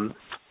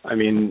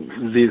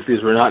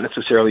 These were not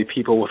necessarily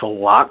people with a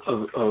lot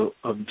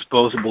of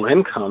disposable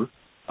income,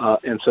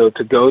 and so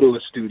to go to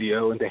a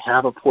studio and to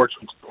have a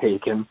portrait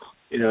taken,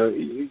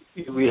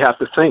 we have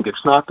to think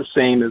it's not the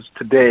same as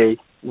today,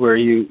 where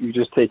you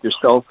just take your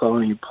cell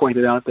phone and you point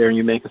it out there and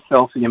you make a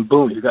selfie and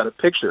boom, you got a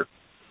picture.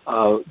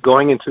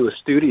 Going into a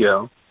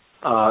studio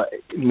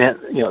meant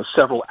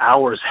several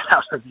hours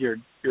out of your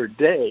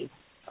day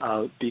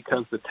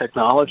because the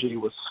technology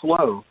was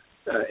slow,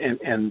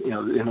 and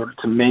in order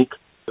to make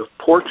the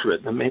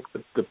portrait, to make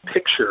the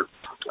picture,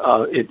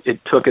 it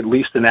took at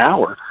least an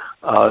hour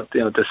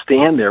to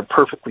stand there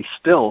perfectly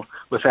still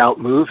without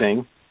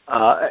moving,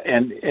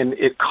 and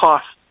it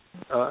cost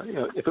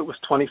if it was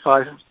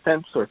 25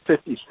 cents or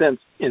 50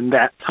 cents in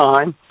that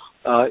time,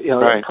 right.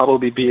 It'd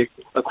probably be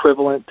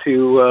equivalent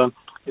to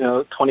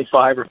 $25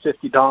 or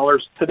 $50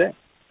 today.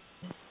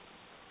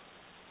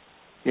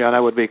 Yeah, that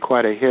would be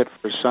quite a hit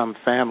for some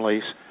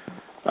families.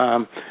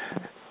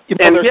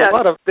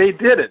 They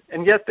did it,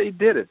 and yet they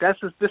did it.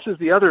 This is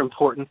the other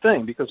important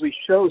thing, because we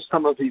show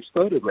some of these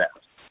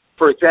photographs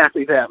for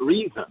exactly that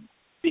reason,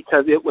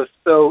 because it was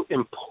so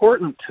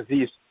important to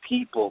these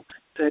people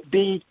to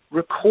be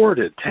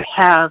recorded, to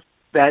have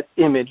that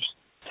image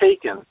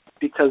taken,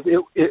 because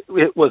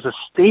it was a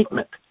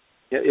statement.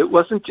 It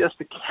wasn't just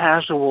a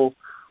casual,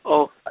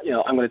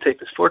 I'm going to take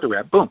this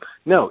photograph, boom.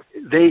 No,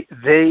 they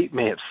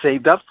may have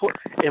saved up for it,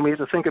 and we have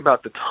to think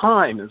about the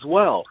time as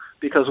well,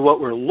 because what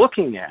we're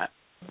looking at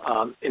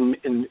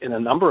in a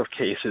number of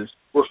cases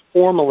were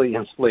formerly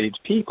enslaved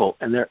people,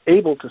 and they're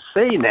able to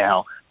say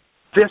now,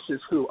 this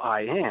is who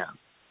I am.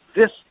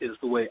 This is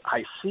the way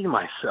I see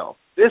myself.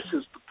 This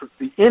is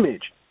the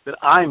image that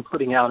I'm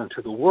putting out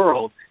into the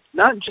world,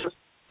 not just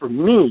for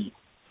me,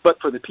 but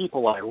for the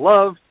people I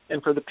love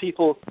and for the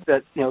people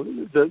that,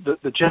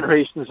 the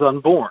generations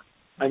unborn.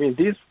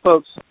 These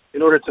folks,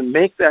 in order to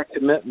make that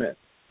commitment,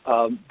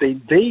 they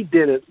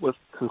did it with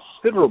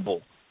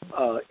considerable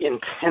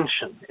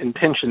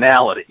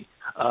intentionality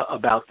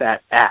about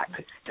that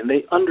act, and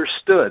they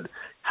understood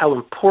how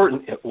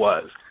important it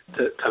was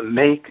to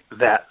make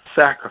that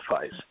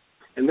sacrifice.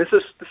 And this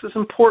is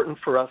important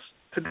for us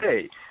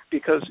today,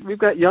 because we've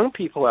got young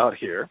people out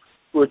here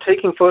who are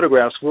taking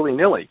photographs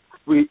willy-nilly.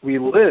 We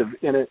live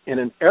in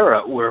an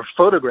era where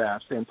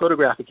photographs and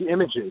photographic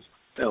images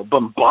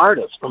bombard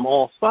us from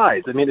all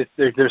sides.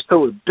 They're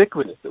so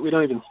ubiquitous that we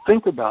don't even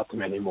think about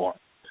them anymore.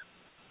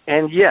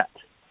 And yet,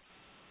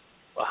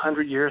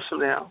 100 years from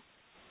now,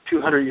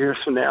 200 years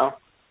from now,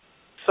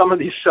 some of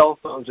these cell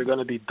phones are going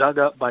to be dug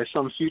up by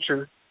some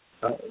future,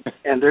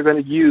 and they're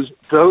going to use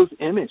those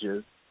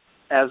images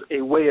as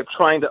a way of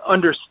trying to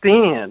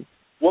understand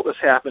what was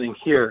happening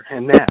here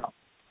and now.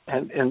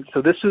 And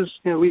so this is,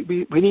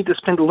 we need to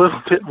spend a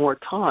little bit more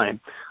time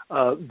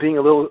being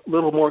a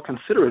little more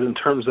considerate in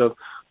terms of,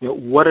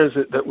 what is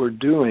it that we're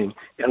doing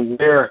and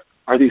where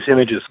are these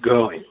images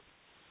going.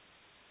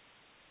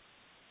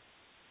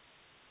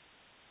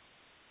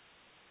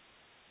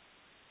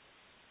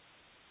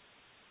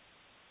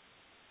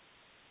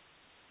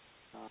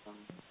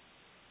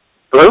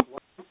 Hello? Why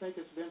do you think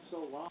it's been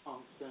so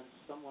long since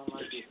someone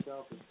like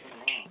yourself has come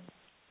along?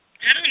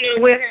 I don't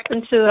know what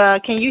happened to,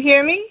 can you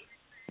hear me?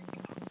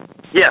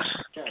 Yes.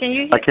 Can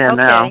you hear? I can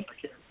now.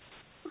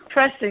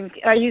 Preston,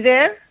 are you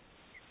there?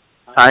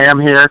 I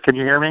am here. Can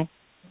you hear me?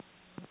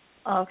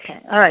 Okay.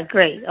 All right.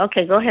 Great.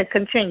 Okay. Go ahead.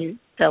 Continue.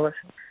 Tell us.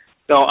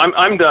 No,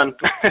 I'm done.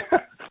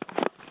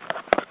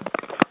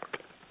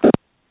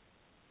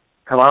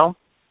 Hello?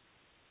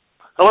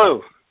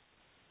 Hello.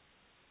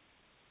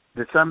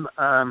 Did some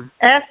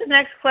Ask the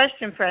next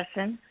question,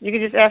 Preston. You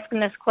can just ask the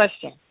next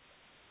question.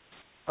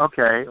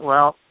 Okay.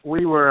 Well,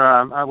 we were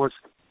I was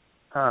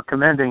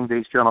commending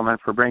these gentlemen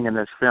for bringing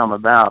this film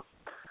about.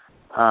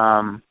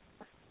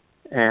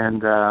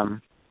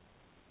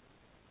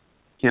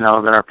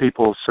 That our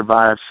people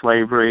survived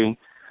slavery.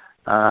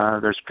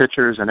 There's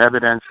pictures and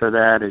evidence of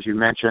that, as you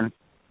mentioned.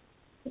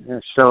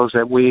 It shows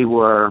that we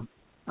were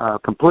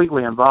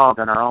completely involved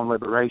in our own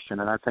liberation,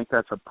 and I think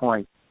that's a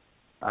point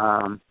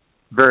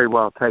very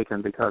well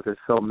taken because it's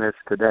so missed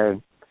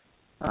today,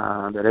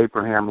 that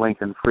Abraham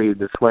Lincoln freed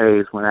the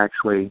slaves when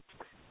actually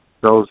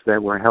those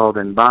that were held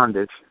in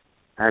bondage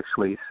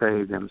actually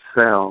saved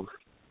themselves,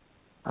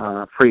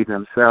 freed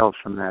themselves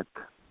from that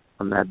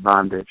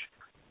bondage.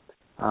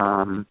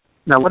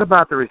 Now, what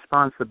about the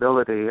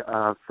responsibility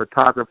of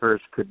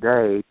photographers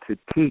today to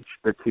teach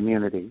the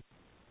community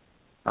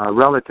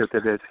relative to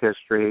this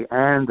history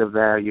and the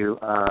value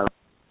of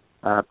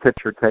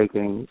picture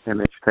taking,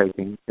 image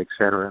taking,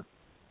 etc.?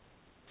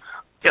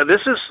 Yeah,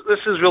 this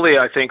is really,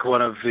 I think,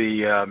 one of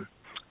the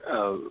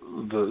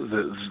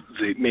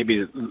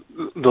maybe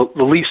the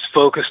least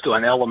focused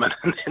on element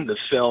in the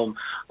film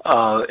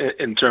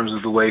in terms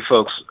of the way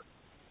folks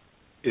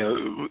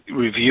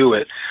review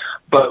it,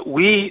 but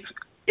we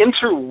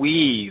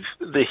interweave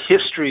the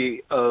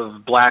history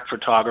of black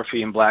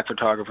photography and black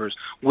photographers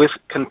with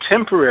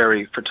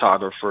contemporary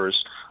photographers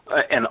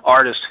and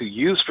artists who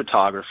use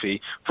photography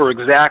for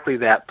exactly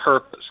that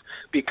purpose,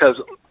 because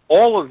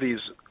all of these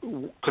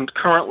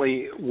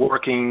concurrently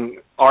working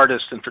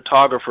artists and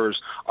photographers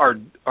are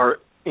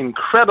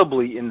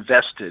incredibly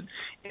invested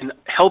in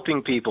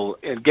helping people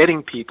and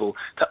getting people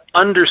to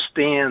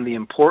understand the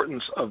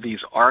importance of these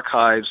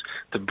archives,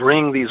 to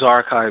bring these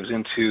archives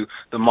into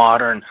the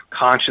modern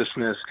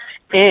consciousness,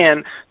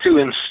 and to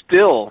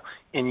instill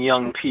in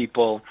young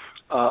people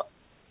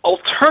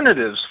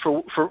alternatives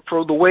for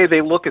the way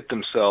they look at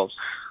themselves.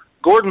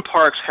 Gordon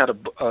Parks had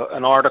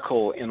an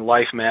article in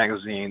Life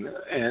magazine,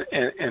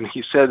 and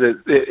he said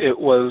that it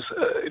was,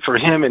 for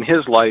him in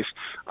his life,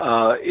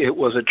 it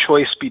was a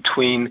choice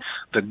between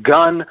the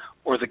gun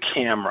or the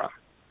camera.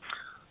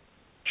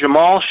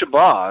 Jamal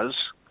Shabazz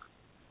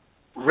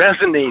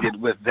resonated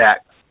with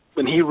that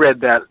when he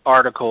read that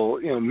article,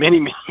 many,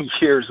 many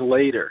years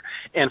later.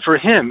 And for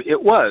him,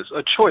 it was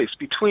a choice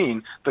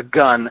between the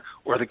gun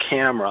or the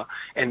camera.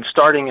 And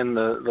starting in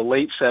the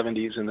late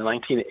 70s and the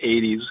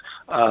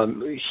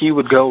 1980s, he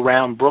would go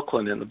around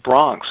Brooklyn and the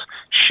Bronx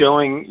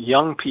showing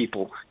young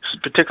people,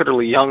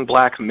 particularly young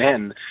black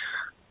men,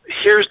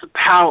 here's the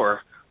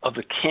power of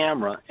the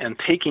camera and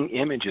taking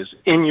images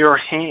in your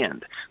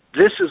hand.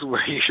 This is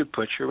where you should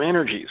put your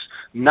energies,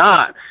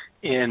 not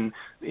in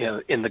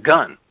the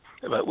gun,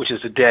 which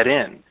is a dead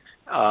end.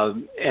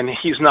 And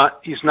he's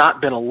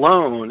not been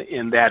alone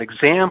in that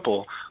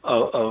example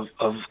of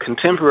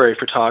contemporary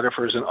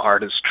photographers and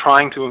artists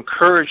trying to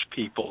encourage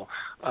people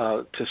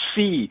to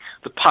see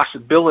the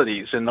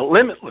possibilities and the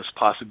limitless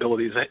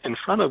possibilities in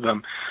front of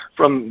them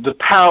from the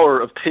power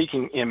of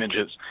taking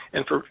images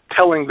and for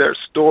telling their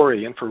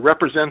story and for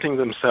representing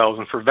themselves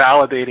and for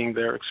validating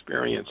their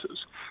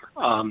experiences.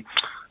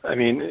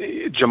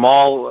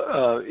 Jamal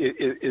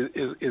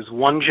is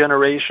one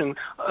generation.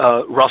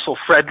 Russell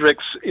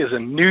Fredericks is a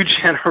new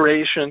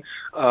generation.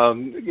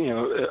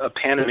 A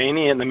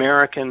Panamanian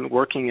American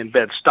working in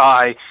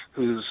Bed-Stuy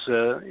who's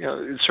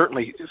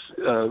certainly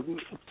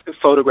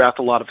photographed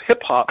a lot of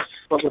hip hop.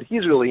 But what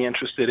he's really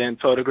interested in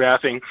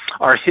photographing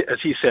are, as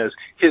he says,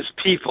 his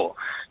people.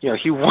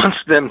 He wants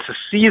them to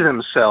see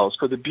themselves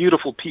for the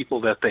beautiful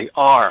people that they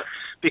are,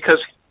 because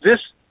this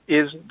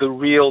is the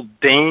real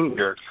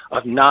danger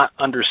of not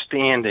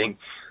understanding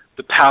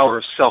the power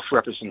of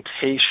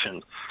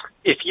self-representation.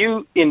 If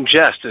you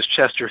ingest, as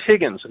Chester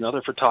Higgins,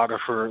 another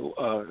photographer,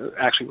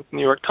 actually with the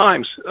New York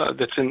Times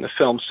that's in the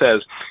film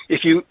says,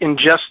 if you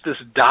ingest this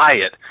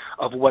diet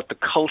of what the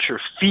culture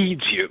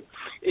feeds you,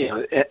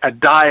 a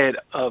diet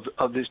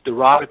of these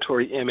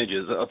derogatory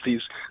images, of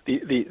these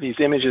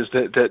images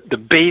that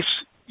debase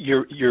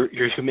your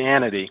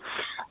humanity,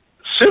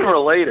 sooner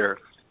or later,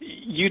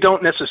 you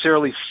don't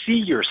necessarily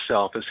see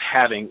yourself as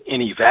having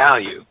any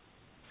value.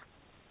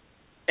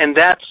 And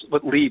that's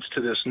what leads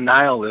to this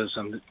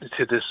nihilism,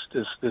 to this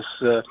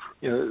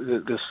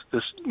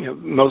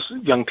most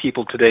young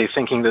people today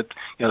thinking that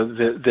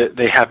that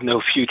they have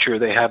no future,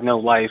 they have no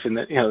life, and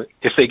that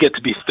if they get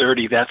to be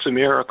 30, that's a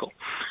miracle.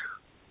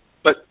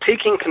 But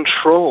taking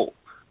control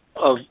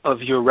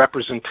of your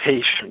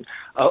representation,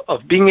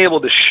 of being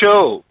able to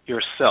show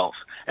yourself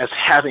as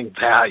having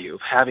value,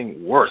 of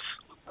having worth,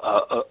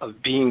 of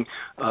being,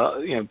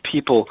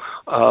 people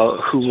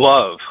who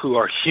love, who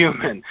are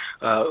human,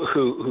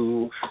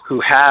 who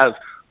have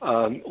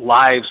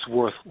lives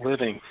worth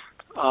living.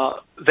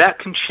 That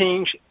can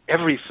change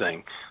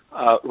everything.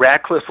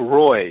 Radcliffe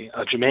Roy,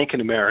 a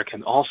Jamaican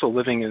American, also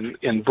living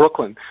in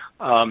Brooklyn,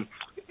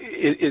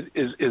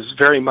 is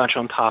very much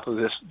on top of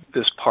this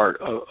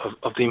part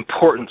of the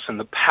importance and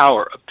the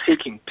power of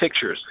taking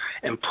pictures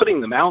and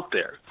putting them out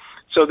there.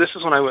 So this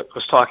is when I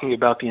was talking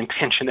about the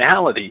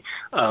intentionality,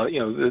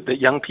 that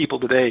young people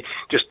today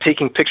just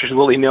taking pictures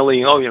willy-nilly,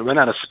 you run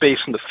out of space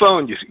in the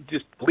phone, you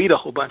just delete a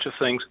whole bunch of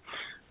things.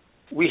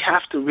 We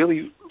have to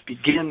really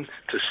begin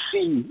to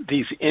see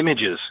these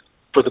images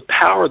for the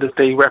power that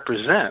they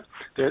represent.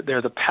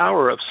 They're the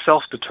power of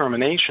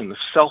self-determination, of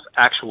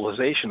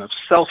self-actualization, of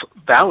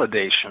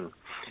self-validation.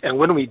 And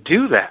when we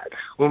do that,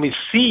 when we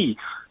see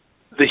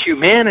the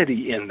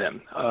humanity in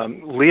them,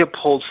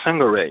 Leopold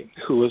Senghore,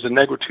 who was a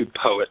negritude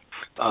poet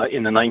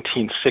in the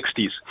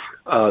 1960s,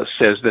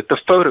 says that the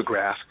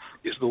photograph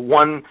is the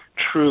one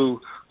true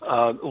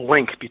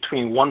link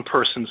between one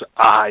person's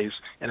eyes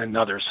and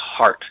another's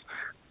heart.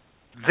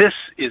 This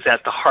is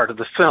at the heart of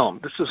the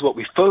film. This is what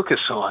we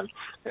focus on.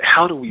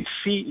 How do we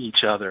see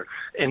each other?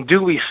 And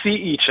do we see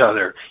each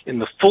other in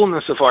the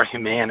fullness of our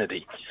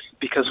humanity?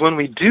 Because when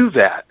we do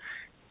that,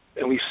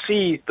 and we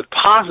see the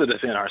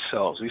positive in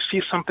ourselves, we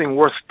see something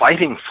worth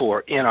fighting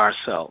for in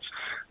ourselves,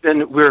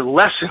 then we're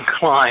less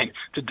inclined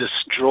to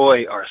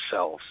destroy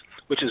ourselves,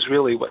 which is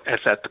really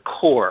what's at the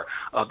core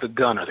of the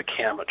gun or the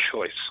camera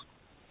choice.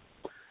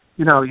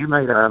 You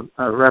made a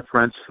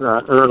reference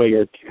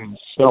earlier to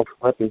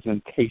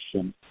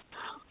self-representation.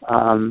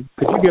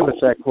 Could you give us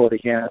that quote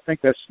again? I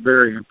think that's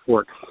very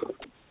important.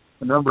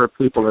 A number of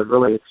people are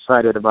really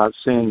excited about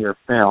seeing your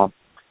film.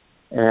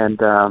 And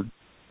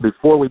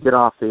before we get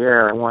off the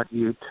air, I want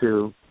you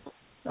to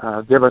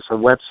give us a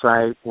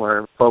website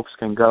where folks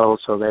can go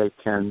so they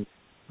can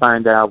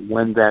find out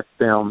when that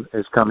film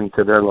is coming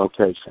to their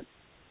location.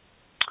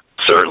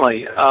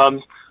 Certainly.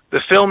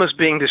 The film is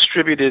being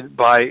distributed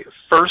by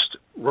First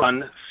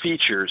Run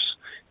Features,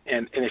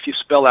 and if you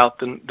spell out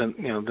the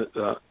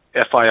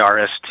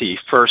FIRST,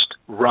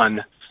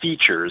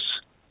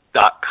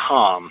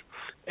 FirstRunFeatures.com,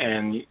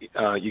 and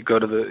you go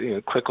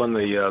to click on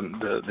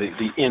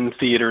the in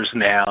theaters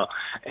now,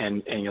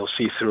 and you'll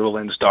see Through a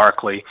Lens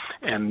Darkly,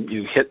 and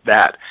you hit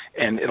that,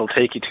 and it'll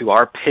take you to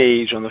our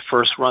page on the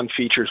First Run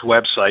Features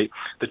website.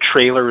 The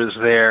trailer is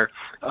there.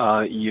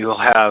 You'll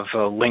have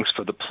links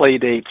for the play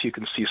dates. You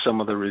can see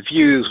some of the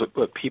reviews,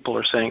 what people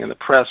are saying in the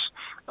press,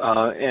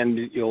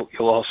 and you'll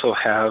also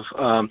have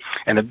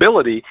an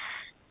ability.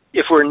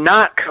 If we're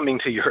not coming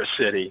to your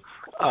city,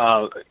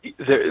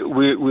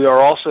 we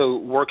are also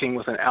working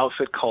with an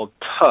outfit called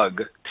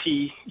Tugg,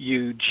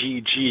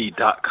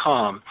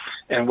 TUGG.com.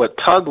 And what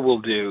Tugg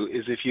will do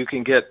is if you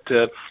can get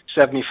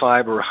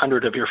 75 or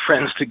 100 of your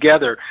friends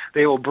together,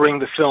 they will bring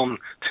the film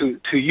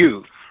to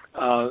you.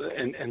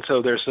 And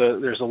so there's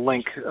a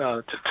link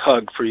to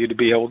Tugg for you to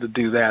be able to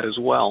do that as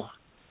well.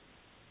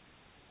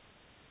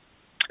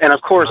 And,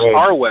 of course,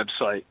 our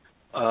website.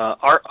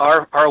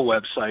 Our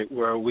website,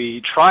 where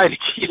we try to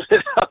keep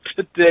it up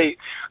to date,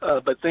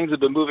 but things have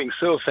been moving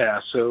so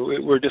fast, so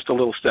we're just a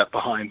little step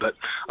behind. But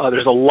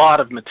there's a lot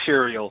of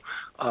material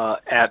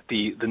at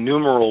the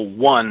numeral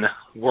one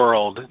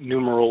world,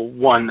 numeral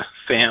one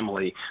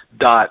family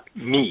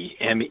 .me,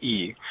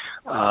 M-E,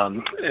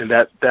 and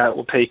that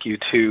will take you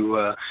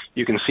to.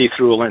 You can see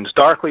Through a Lens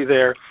Darkly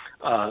there.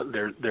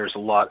 There's a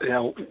lot.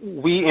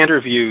 We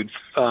interviewed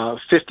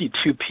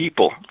 52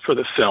 people for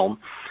the film.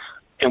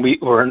 And we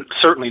were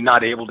certainly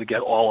not able to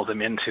get all of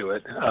them into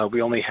it.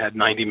 We only had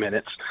 90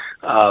 minutes.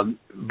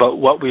 But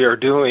what we are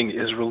doing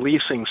is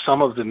releasing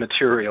some of the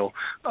material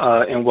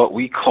in what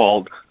we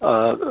called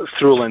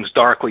Through a Lens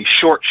Darkly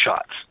short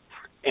shots.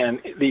 And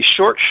these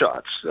short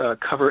shots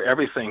cover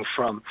everything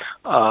from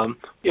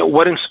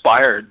what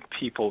inspired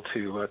people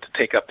to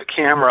take up the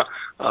camera,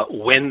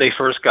 when they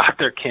first got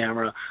their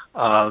camera,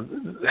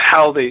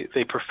 how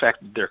they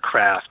perfected their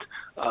craft.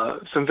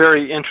 Some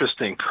very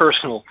interesting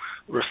personal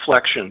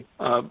reflection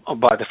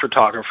by the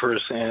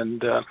photographers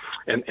and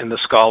the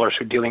scholars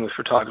who are dealing with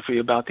photography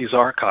about these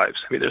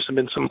archives. I mean, there's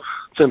been some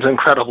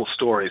incredible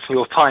stories.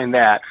 You'll find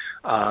that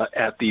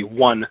at the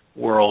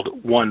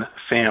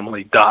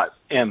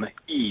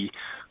oneworldonefamily.me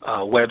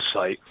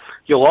website.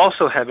 You'll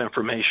also have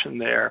information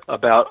there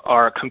about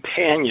our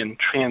companion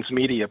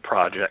transmedia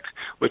project,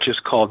 which is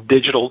called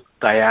Digital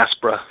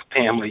Diaspora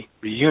Family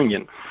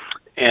Reunion,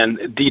 and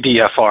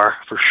DDFR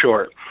for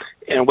short.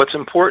 And what's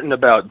important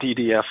about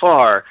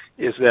DDFR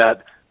is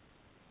that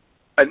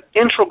an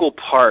integral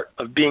part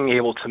of being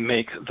able to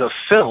make the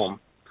film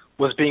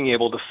was being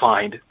able to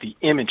find the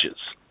images.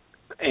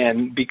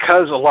 And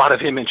because a lot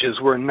of images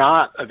were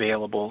not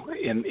available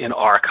in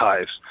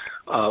archives,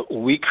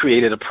 we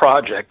created a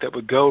project that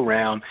would go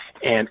around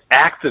and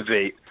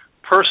activate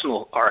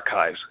personal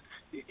archives.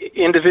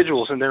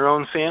 Individuals in their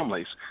own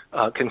families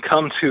can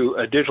come to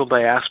a Digital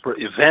Diaspora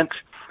event,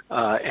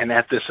 and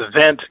at this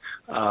event,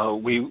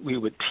 we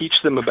would teach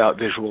them about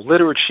visual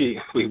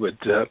literacy. We would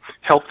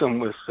help them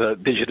with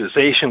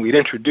digitization. We'd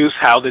introduce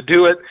how to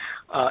do it,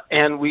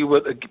 and we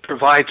would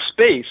provide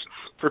space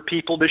for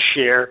people to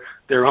share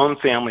their own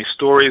family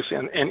stories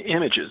and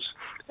images.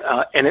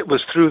 And it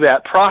was through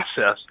that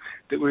process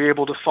that we were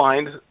able to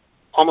find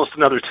almost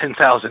another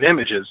 10,000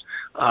 images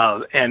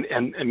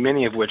and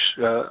many of which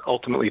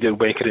ultimately did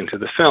make it into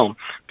the film,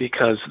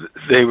 because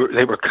they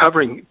were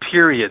covering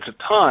periods of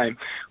time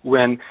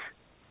when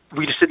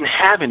we just didn't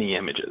have any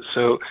images.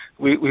 So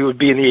we would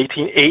be in the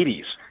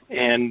 1880s,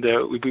 and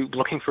we'd be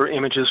looking for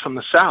images from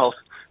the South,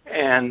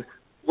 and,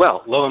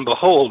 well, lo and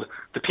behold,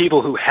 the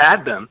people who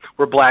had them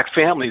were black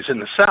families in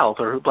the South,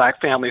 or black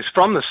families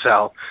from the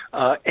South,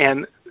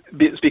 and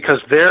it's because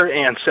their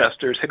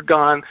ancestors had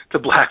gone to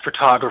black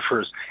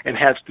photographers and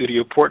had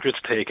studio portraits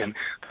taken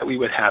that we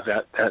would have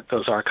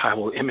those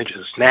archival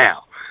images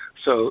now.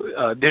 So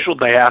digital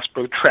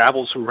diaspora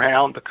travels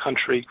around the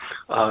country.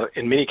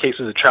 In many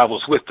cases, it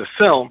travels with the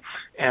film,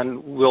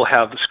 and we'll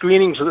have the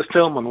screenings of the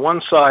film on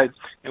one side,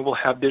 and we'll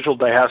have digital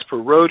diaspora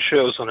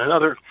roadshows on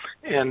another,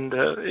 and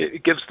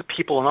it gives the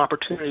people an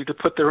opportunity to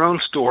put their own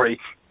story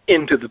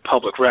into the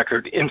public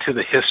record, into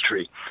the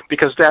history,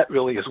 because that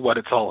really is what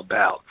it's all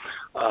about.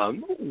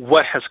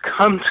 What has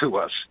come to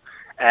us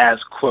as,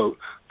 quote,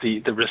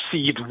 the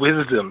received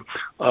wisdom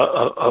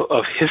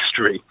of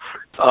history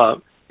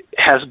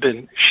has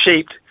been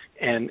shaped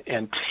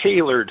and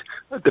tailored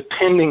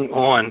depending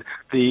on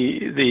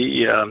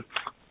the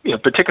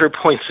particular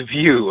points of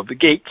view of the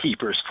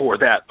gatekeepers for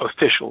that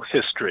official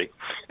history.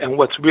 And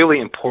what's really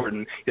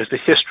important is the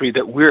history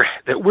that we're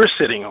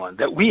sitting on,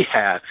 that we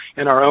have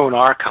in our own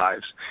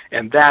archives,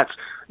 and that's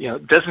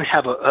doesn't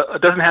have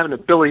an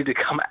ability to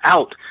come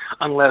out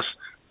unless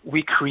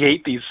we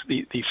create these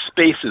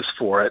spaces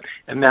for it,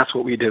 and that's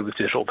what we did with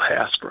digital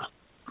diaspora.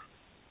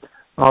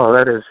 Oh,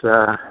 that is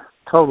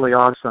totally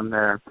awesome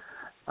there.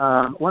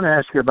 I want to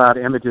ask you about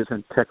images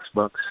and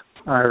textbooks.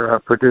 Our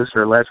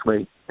producer,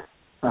 Leslie,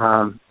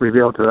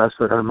 revealed to us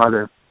that her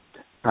mother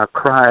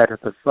cried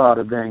at the thought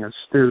of being a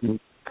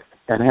student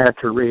and had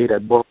to read a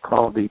book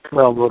called The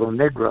 12 Little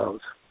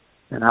Negroes,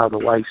 and how the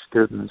white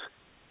students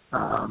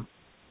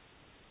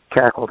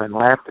cackled and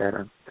laughed at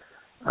her.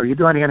 Are you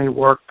doing any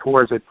work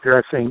towards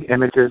addressing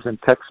images and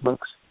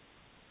textbooks?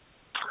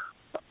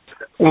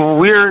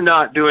 We're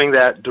not doing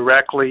that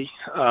directly,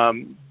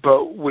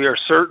 but we are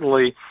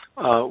certainly,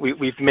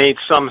 we've made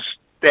some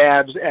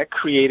stabs at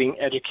creating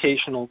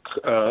educational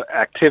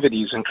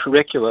activities and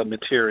curricula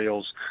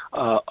materials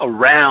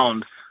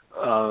around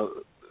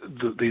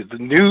the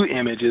new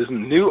images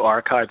and new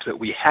archives that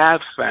we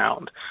have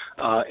found,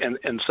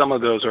 and some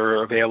of those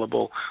are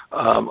available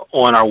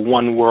on our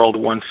One World,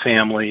 One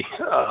Family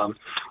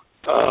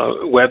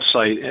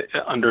website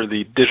under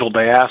the Digital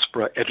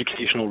Diaspora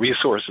Educational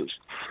Resources,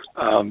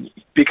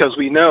 because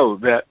we know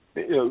that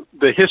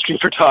the history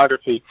of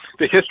photography,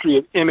 the history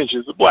of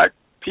images of black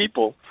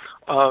people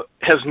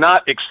has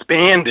not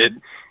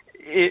expanded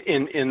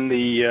in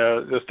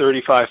the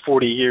 35,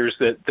 40 years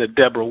that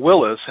Deborah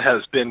Willis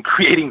has been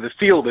creating the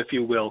field, if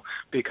you will,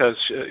 because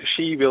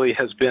she really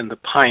has been the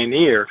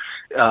pioneer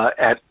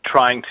at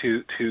trying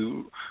to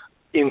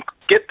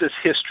get this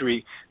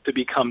history to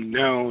become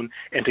known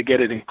and to get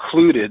it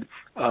included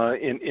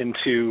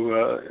into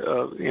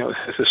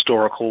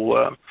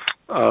historical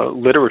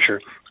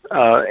literature.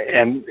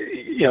 And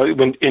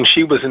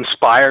she was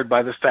inspired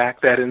by the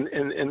fact that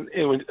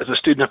as a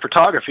student of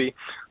photography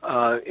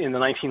in the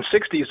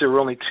 1960s, there were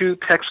only 2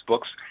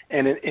 textbooks,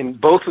 and in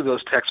both of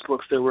those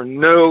textbooks there were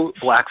no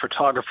black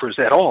photographers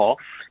at all,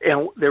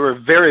 and there were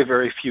very,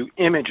 very few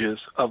images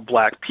of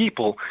black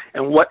people,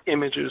 and what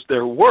images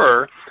there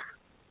were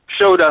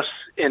showed us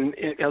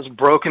as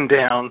broken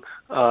down,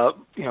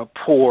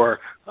 poor,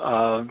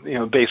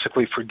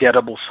 basically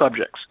forgettable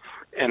subjects.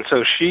 And so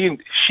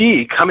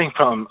she coming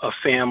from a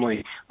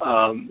family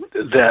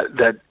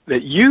that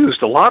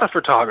used a lot of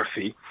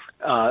photography,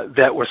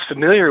 that was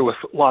familiar with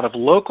a lot of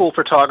local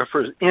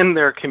photographers in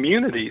their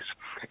communities,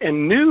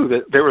 and knew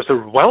that there was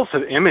a wealth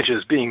of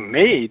images being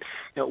made.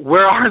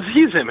 Where are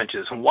these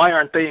images, and why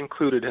aren't they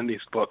included in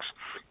these books?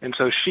 And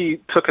so she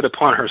took it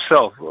upon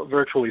herself,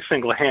 virtually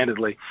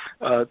single-handedly,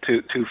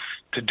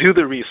 to do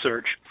the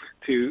research,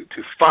 to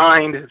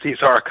find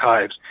these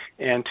archives,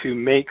 and to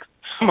make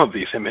some of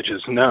these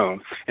images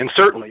known, and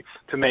certainly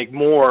to make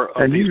more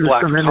of these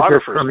black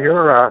photographers. From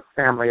your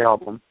family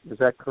album, is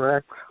that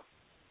correct?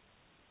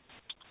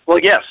 Well,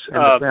 yes.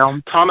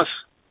 Thomas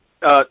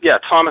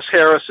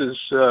Harris's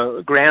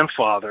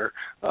grandfather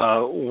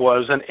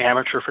was an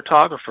amateur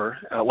photographer,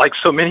 like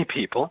so many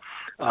people.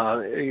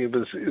 He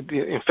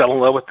fell in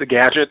love with the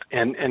gadget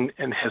and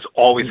has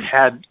always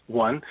had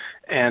one.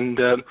 And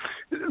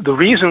the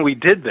reason we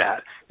did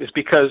that is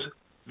because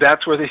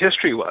that's where the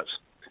history was.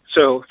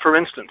 So, for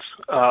instance,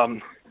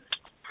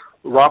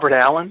 Robert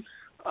Allen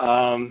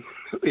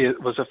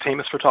was a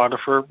famous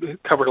photographer. He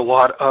covered a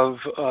lot of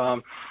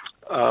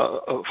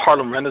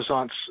Harlem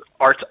Renaissance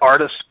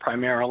artists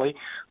primarily.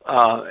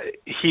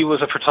 He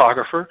was a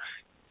photographer.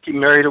 He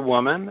married a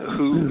woman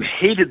who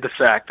hated the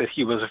fact that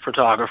he was a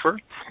photographer,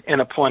 and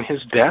upon his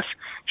death,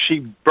 she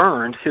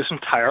burned his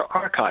entire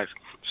archive,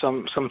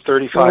 some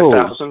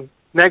 35,000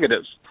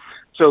 negatives.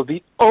 So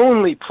the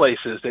only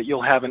places that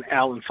you'll have an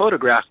Allen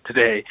photograph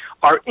today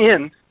are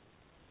in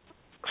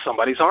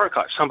somebody's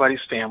archive, somebody's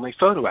family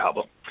photo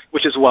album,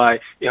 which is why,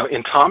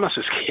 in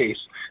Thomas's case,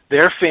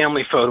 their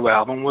family photo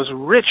album was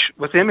rich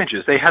with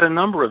images. They had a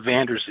number of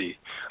Vanderzee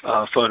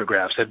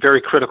photographs at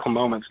very critical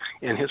moments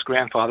in his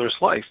grandfather's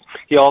life.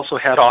 He also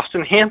had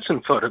Austin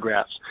Hansen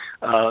photographs.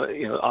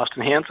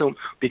 Austin Hansen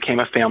became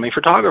a family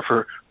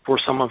photographer for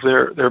some of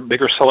their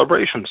bigger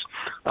celebrations.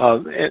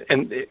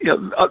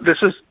 This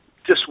is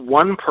just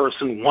one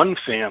person, one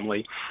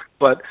family,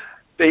 but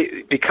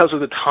because of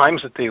the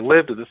times that they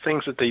lived or the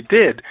things that they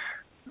did,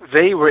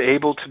 they were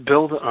able to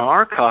build an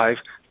archive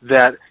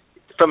that,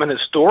 from an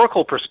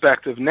historical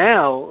perspective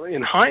now,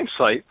 in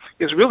hindsight,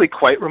 is really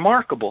quite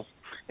remarkable.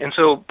 And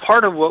so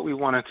part of what we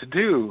wanted to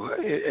do,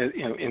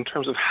 in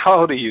terms of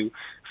how do you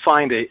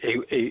find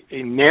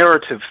a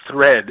narrative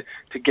thread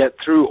to get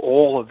through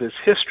all of this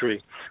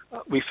history,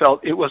 we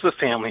felt it was a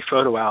family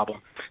photo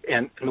album.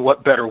 And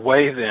what better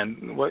way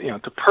than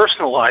to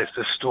personalize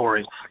this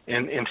story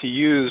and to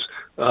use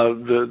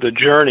the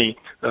journey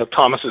of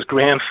Thomas's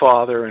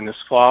grandfather and his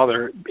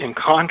father in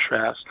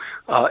contrast,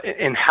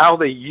 and how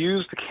they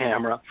used the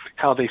camera,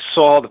 how they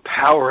saw the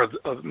power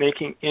of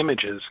making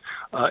images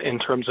in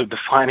terms of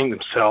defining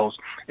themselves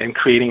and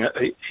creating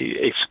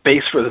a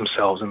space for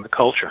themselves in the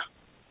culture.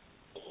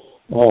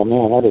 Oh,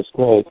 man, that is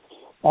great.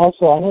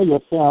 Also, I know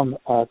your film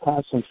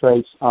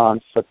concentrates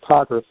on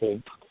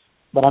photography,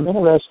 but I'm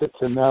interested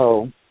to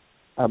know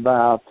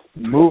about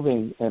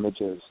moving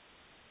images.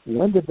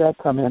 When did that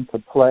come into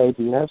play?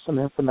 Do you have some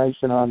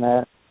information on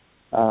that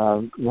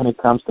when it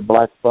comes to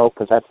black folk?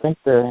 Because I think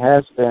there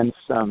has been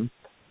some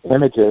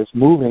images,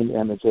 moving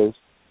images,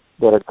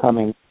 that are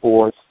coming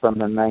forth from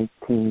the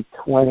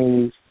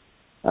 1920s,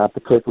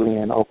 particularly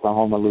in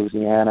Oklahoma,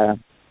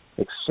 Louisiana,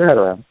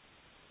 etc.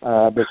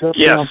 Does your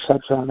film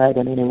touch on that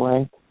in any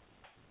way?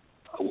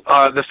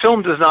 The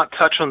film does not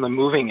touch on the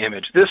moving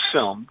image. This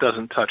film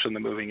doesn't touch on the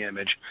moving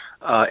image,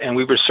 and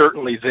we were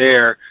certainly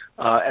there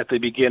at the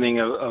beginning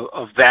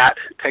of that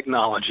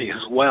technology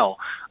as well.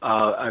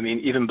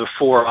 Even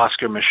before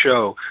Oscar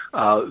Michaud,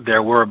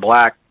 there were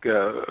black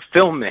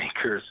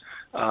filmmakers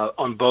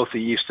on both the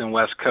East and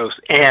West Coast,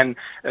 and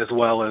as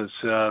well as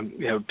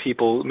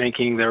people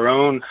making their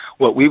own,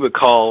 what we would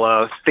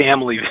call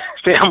family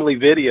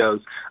videos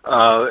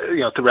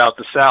throughout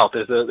the South.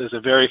 There's a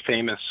very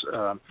famous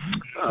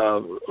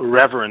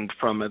reverend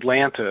from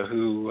Atlanta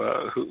who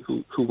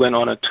went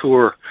on a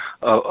tour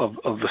of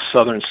the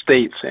southern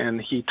states,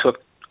 and he took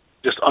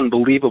just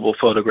unbelievable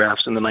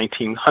photographs in the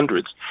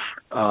 1900s,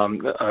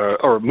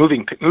 or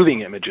moving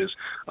images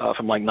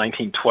from like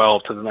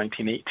 1912 to the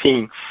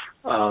 1918.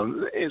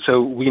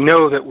 So we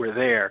know that we're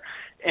there,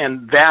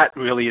 and that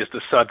really is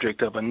the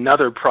subject of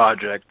another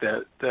project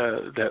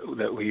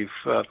that we've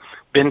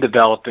been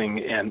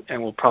developing,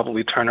 and we'll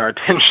probably turn our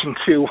attention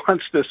to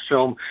once this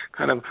film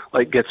kind of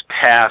like gets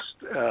past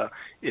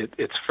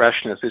its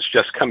freshness. It's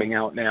just coming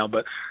out now,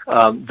 but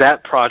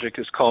that project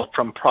is called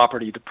From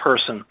Property to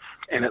Person,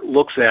 and it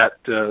looks at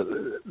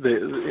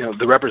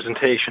the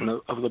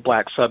representation of the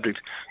black subject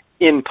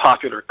in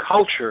popular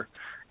culture.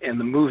 And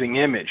the moving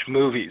image,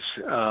 movies,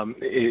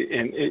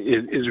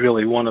 is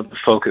really one of the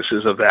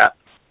focuses of that.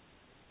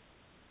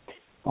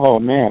 Oh,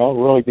 man, I'll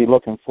really be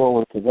looking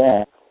forward to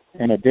that,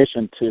 in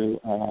addition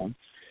to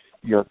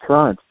your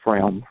current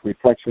film,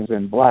 Reflections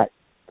in Black,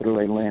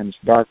 Through a Lens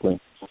Darkly,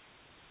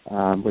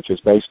 which is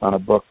based on a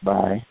book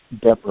by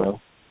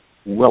Deborah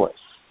Willis.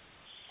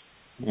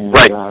 And,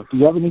 right. Do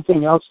you have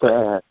anything else to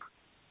add?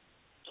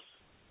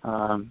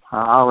 Our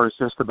hour is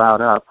just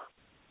about up.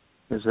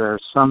 Is there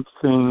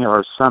something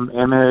or some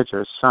image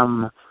or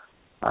some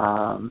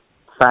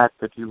fact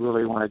that you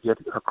really want to get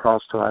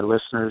across to our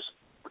listeners?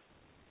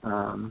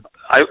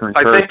 I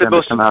think the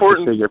most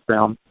important. To see your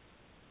film.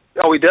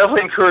 Oh, we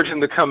definitely encourage them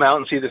to come out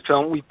and see the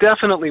film. We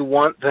definitely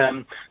want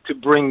them to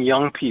bring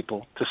young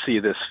people to see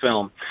this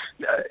film.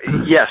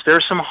 Yes,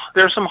 there's some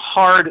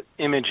hard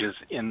images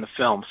in the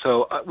film,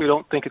 so we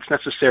don't think it's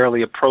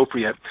necessarily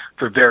appropriate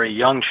for very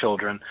young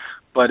children.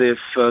 But if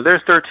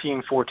they're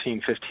 13,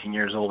 14, 15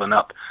 years old and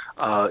up,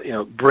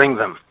 bring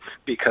them,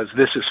 because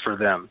this is for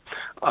them.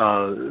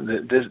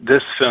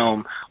 This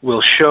film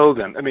will show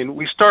them.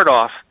 We start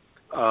off,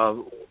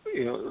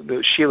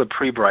 the Sheila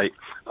Prebright,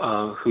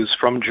 who's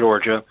from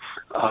Georgia,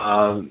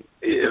 a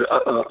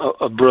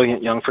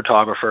brilliant young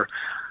photographer.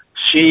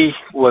 She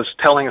was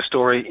telling a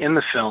story in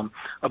the film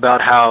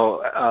about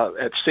how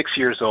at 6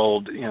 years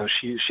old,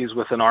 she's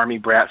with an Army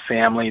brat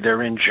family.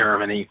 They're in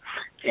Germany,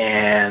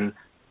 and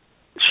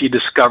she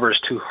discovers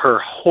to her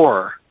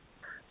horror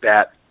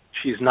that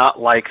she's not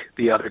like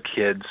the other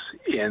kids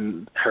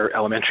in her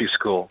elementary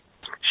school.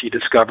 She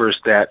discovers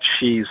that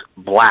she's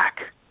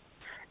black,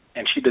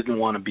 and she didn't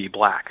want to be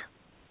black.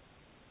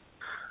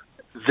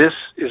 This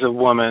is a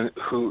woman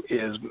who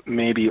is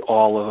maybe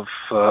all of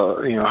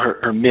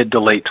her mid to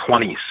late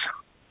 20s.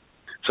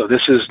 So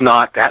this is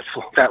not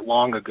that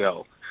long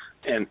ago.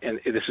 And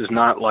this is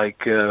not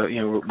like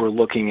we're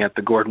looking at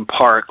the Gordon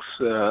Parks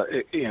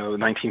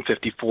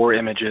 1954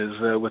 images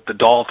with the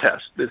doll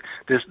test.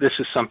 This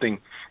is something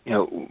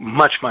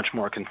much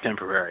more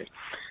contemporary.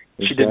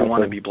 Exactly. She didn't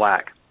want to be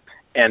black,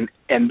 and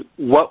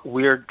what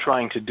we're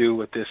trying to do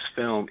with this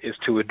film is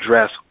to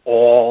address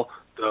all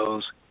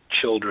those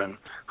children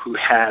who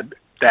had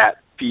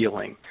that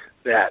feeling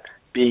that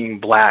being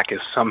black is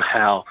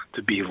somehow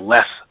to be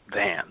less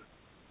than.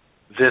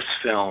 This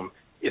film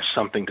is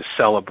something to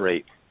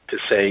celebrate, to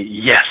say,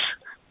 yes,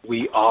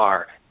 we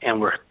are, and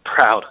we're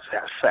proud of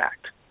that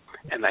fact.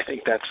 And I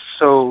think that's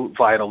so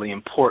vitally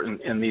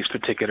important in these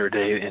particular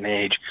day and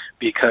age,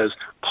 because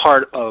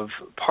part of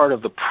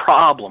the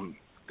problem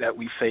that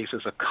we face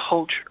as a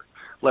culture,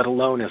 let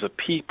alone as a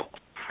people,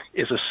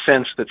 is a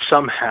sense that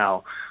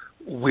somehow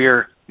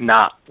we're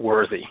not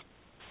worthy.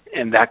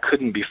 And that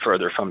couldn't be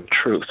further from the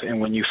truth. And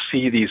when you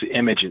see these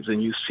images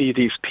and you see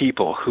these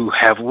people who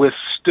have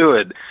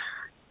withstood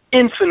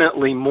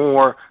infinitely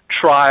more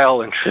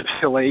trial and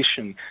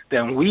tribulation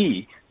than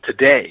we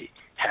today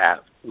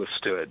have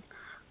withstood,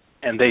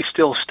 and they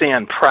still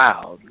stand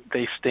proud,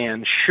 they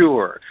stand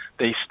sure,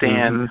 they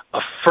stand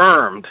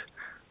affirmed,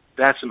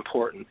 that's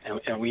important.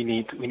 And we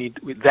need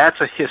that's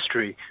a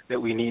history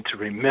that we need to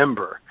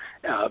remember,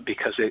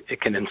 because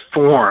it can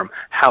inform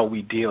how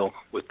we deal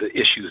with the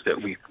issues that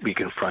we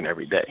confront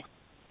every day.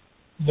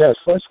 Yes,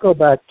 let's go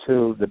back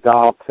to the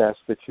doll test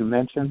that you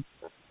mentioned,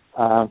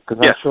 because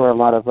I'm sure a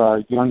lot of our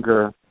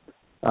younger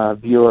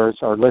viewers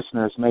or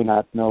listeners may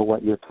not know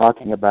what you're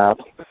talking about,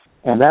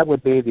 and that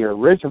would be the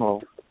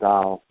original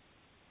doll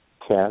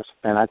test,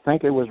 and I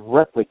think it was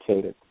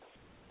replicated.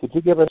 Could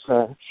you give us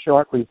a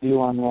short review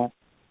on that?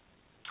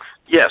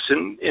 Yes,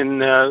 in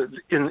the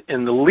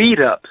lead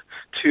up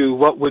to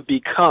what would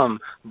become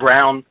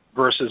Brown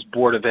versus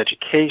Board of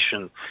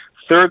Education,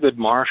 Thurgood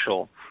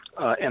Marshall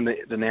and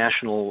the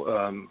National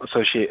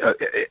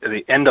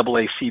the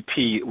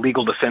NAACP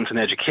Legal Defense and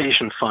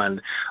Education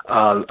Fund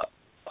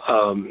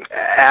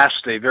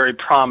asked a very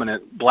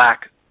prominent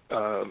black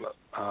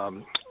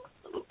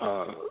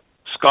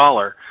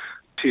scholar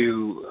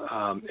to,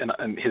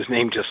 and his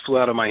name just flew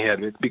out of my head,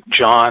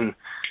 John,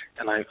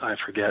 and I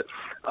forget,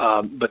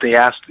 but they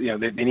asked,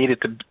 they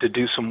needed to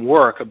do some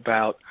work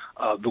about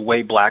the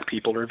way black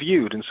people are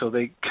viewed, and so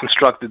they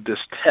constructed this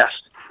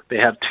test. They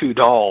have two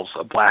dolls,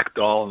 a black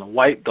doll and a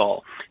white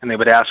doll, and they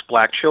would ask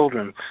black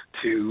children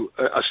to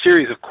a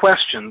series of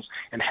questions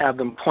and have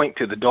them point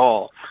to the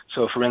doll.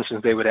 So, for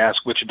instance, they would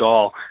ask which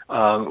doll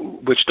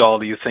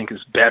do you think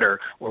is better,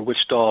 or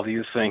which doll do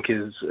you think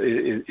is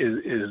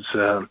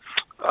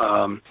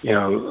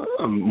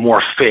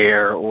more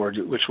fair, or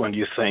which one do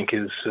you think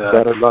is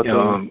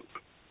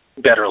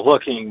better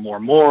looking,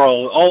 more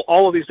moral,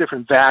 all of these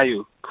different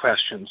value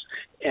questions.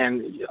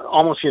 And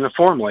almost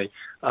uniformly,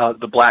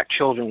 the black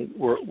children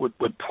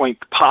would point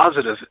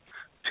positive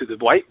to the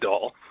white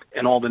doll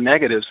and all the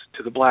negatives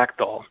to the black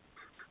doll.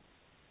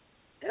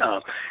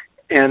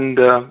 And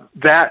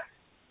that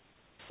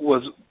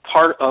was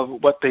part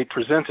of what they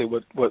presented,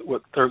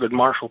 what Thurgood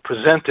Marshall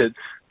presented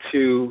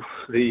to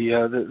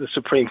the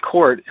Supreme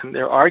Court in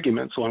their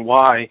arguments on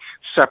why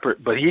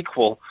separate but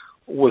equal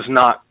was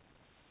not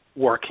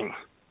working.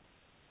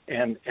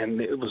 And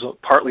it was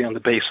partly on the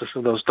basis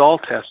of those doll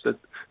tests that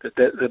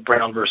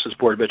Brown versus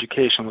Board of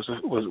Education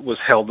was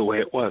held the way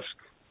it was.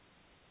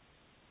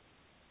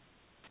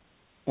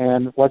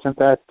 And wasn't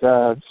that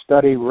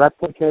study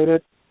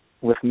replicated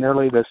with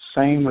nearly the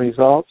same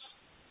results?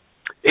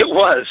 It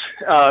was.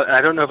 I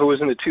don't know if it was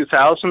in the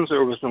 2000s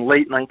or it was in the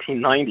late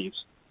 1990s.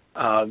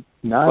 I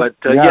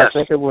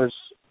think it was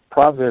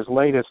probably as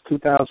late as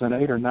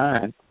 2008 or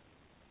 9.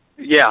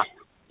 Yeah,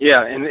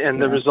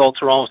 and the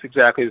results were almost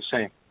exactly the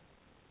same.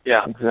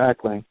 Yeah,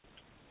 exactly.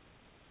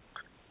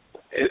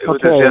 It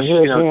was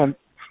again.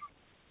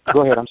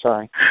 Go ahead. I'm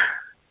sorry.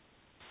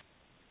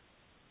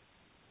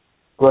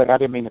 Go ahead. I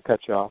didn't mean to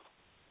cut you off.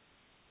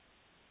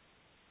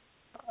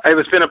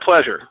 It's been a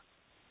pleasure.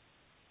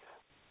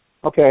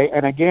 Okay,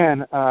 and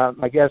again,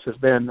 my guest has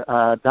been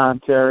Don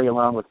Terry,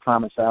 along with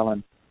Thomas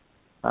Allen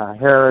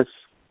Harris,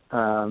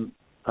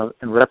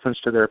 in reference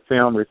to their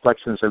film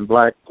Reflections in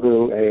Black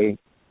Through a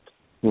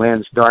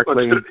Lens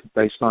Darkly,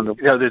 based on the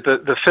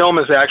film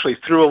is actually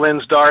Through a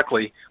Lens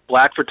Darkly,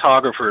 Black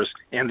Photographers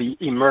and the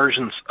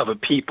Emergence of a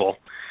People,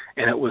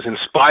 and it was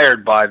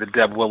inspired by the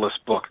Deb Willis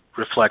book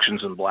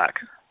Reflections in Black.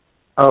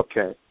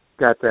 Okay,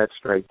 got that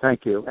straight.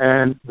 Thank you.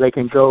 And they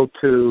can go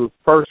to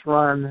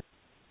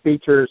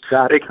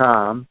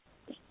firstrunfeatures.com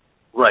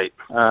right,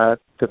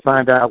 to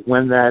find out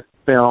when that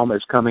film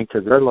is coming to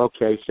their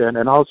location,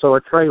 and also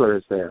a trailer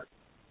is there.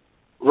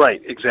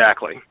 Right,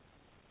 exactly.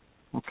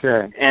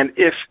 Okay. And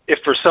if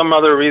for some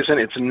other reason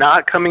it's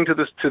not coming to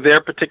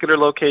their particular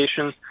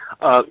location,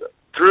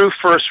 through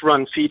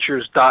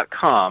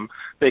firstrunfeatures.com,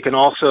 they can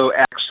also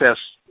access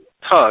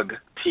TUGG,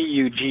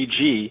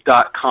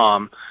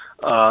 TUGG.com,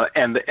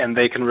 and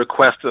they can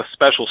request a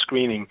special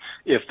screening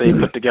if they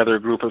put together a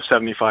group of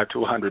 75 to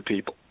 100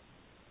 people.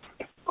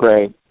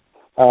 Great.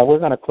 We're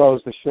going to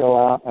close the show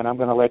out, and I'm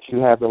going to let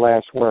you have the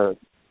last word.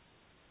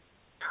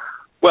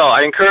 Well,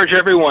 I encourage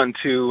everyone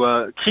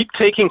to keep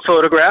taking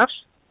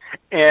photographs,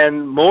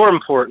 and more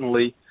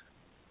importantly,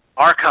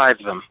 archive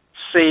them,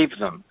 save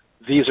them,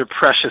 these are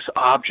precious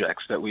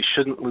objects, that we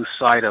shouldn't lose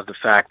sight of the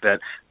fact that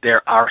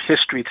they're our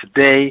history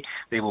today,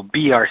 they will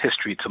be our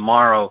history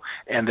tomorrow,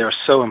 and they're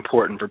so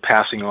important for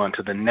passing on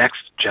to the next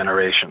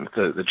generation,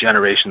 the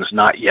generations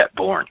not yet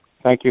born.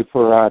 Thank you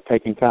for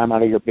taking time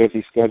out of your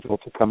busy schedule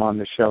to come on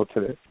the show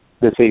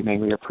this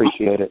evening. We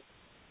appreciate it.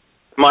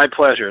 My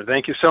pleasure.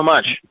 Thank you so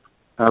much.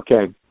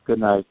 Okay. Good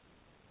night.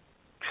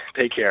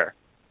 Take care.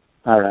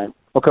 All right.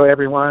 Okay,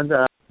 everyone.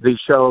 These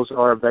shows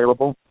are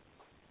available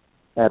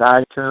at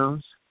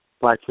iTunes,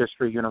 Black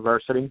History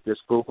University.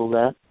 Just Google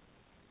that.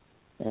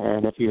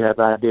 And if you have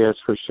ideas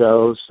for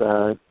shows,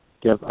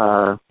 give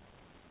our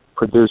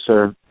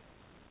producer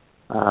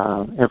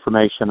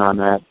information on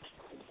that.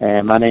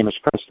 And my name is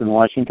Preston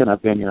Washington.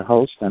 I've been your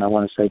host, and I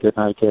want to say good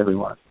night to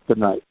everyone. Good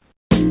night.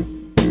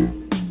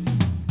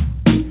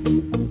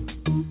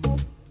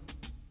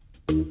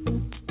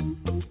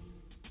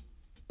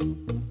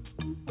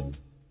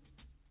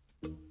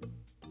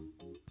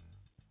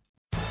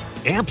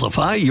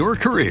 Amplify your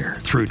career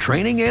through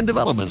training and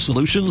development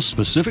solutions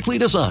specifically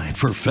designed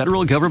for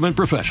federal government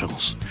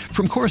professionals.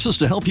 From courses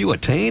to help you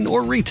attain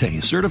or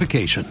retain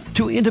certification,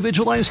 to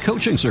individualized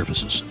coaching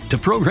services, to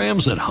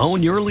programs that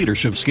hone your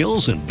leadership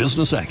skills and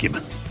business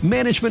acumen,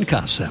 Management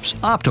Concepts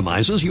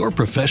optimizes your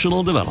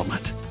professional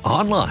development.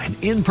 Online,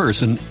 in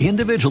person,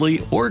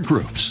 individually, or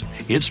groups,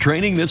 it's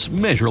training that's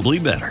measurably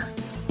better.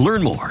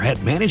 Learn more at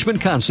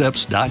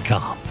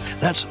managementconcepts.com.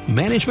 That's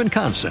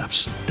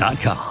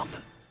managementconcepts.com.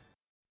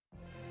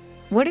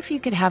 What if you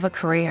could have a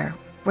career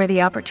where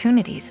the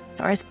opportunities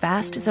are as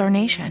vast as our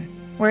nation,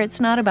 where it's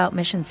not about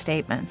mission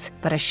statements,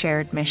 but a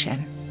shared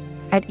mission?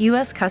 At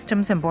U.S.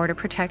 Customs and Border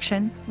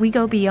Protection, we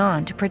go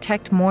beyond to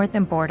protect more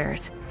than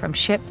borders. From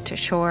ship to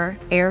shore,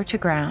 air to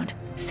ground,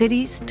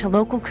 cities to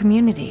local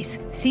communities,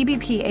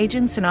 CBP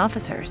agents and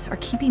officers are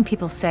keeping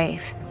people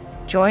safe.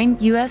 Join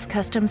U.S.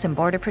 Customs and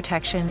Border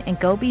Protection and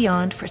go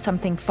beyond for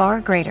something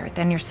far greater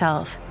than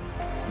yourself.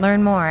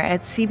 Learn more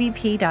at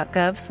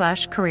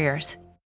cbp.gov/careers.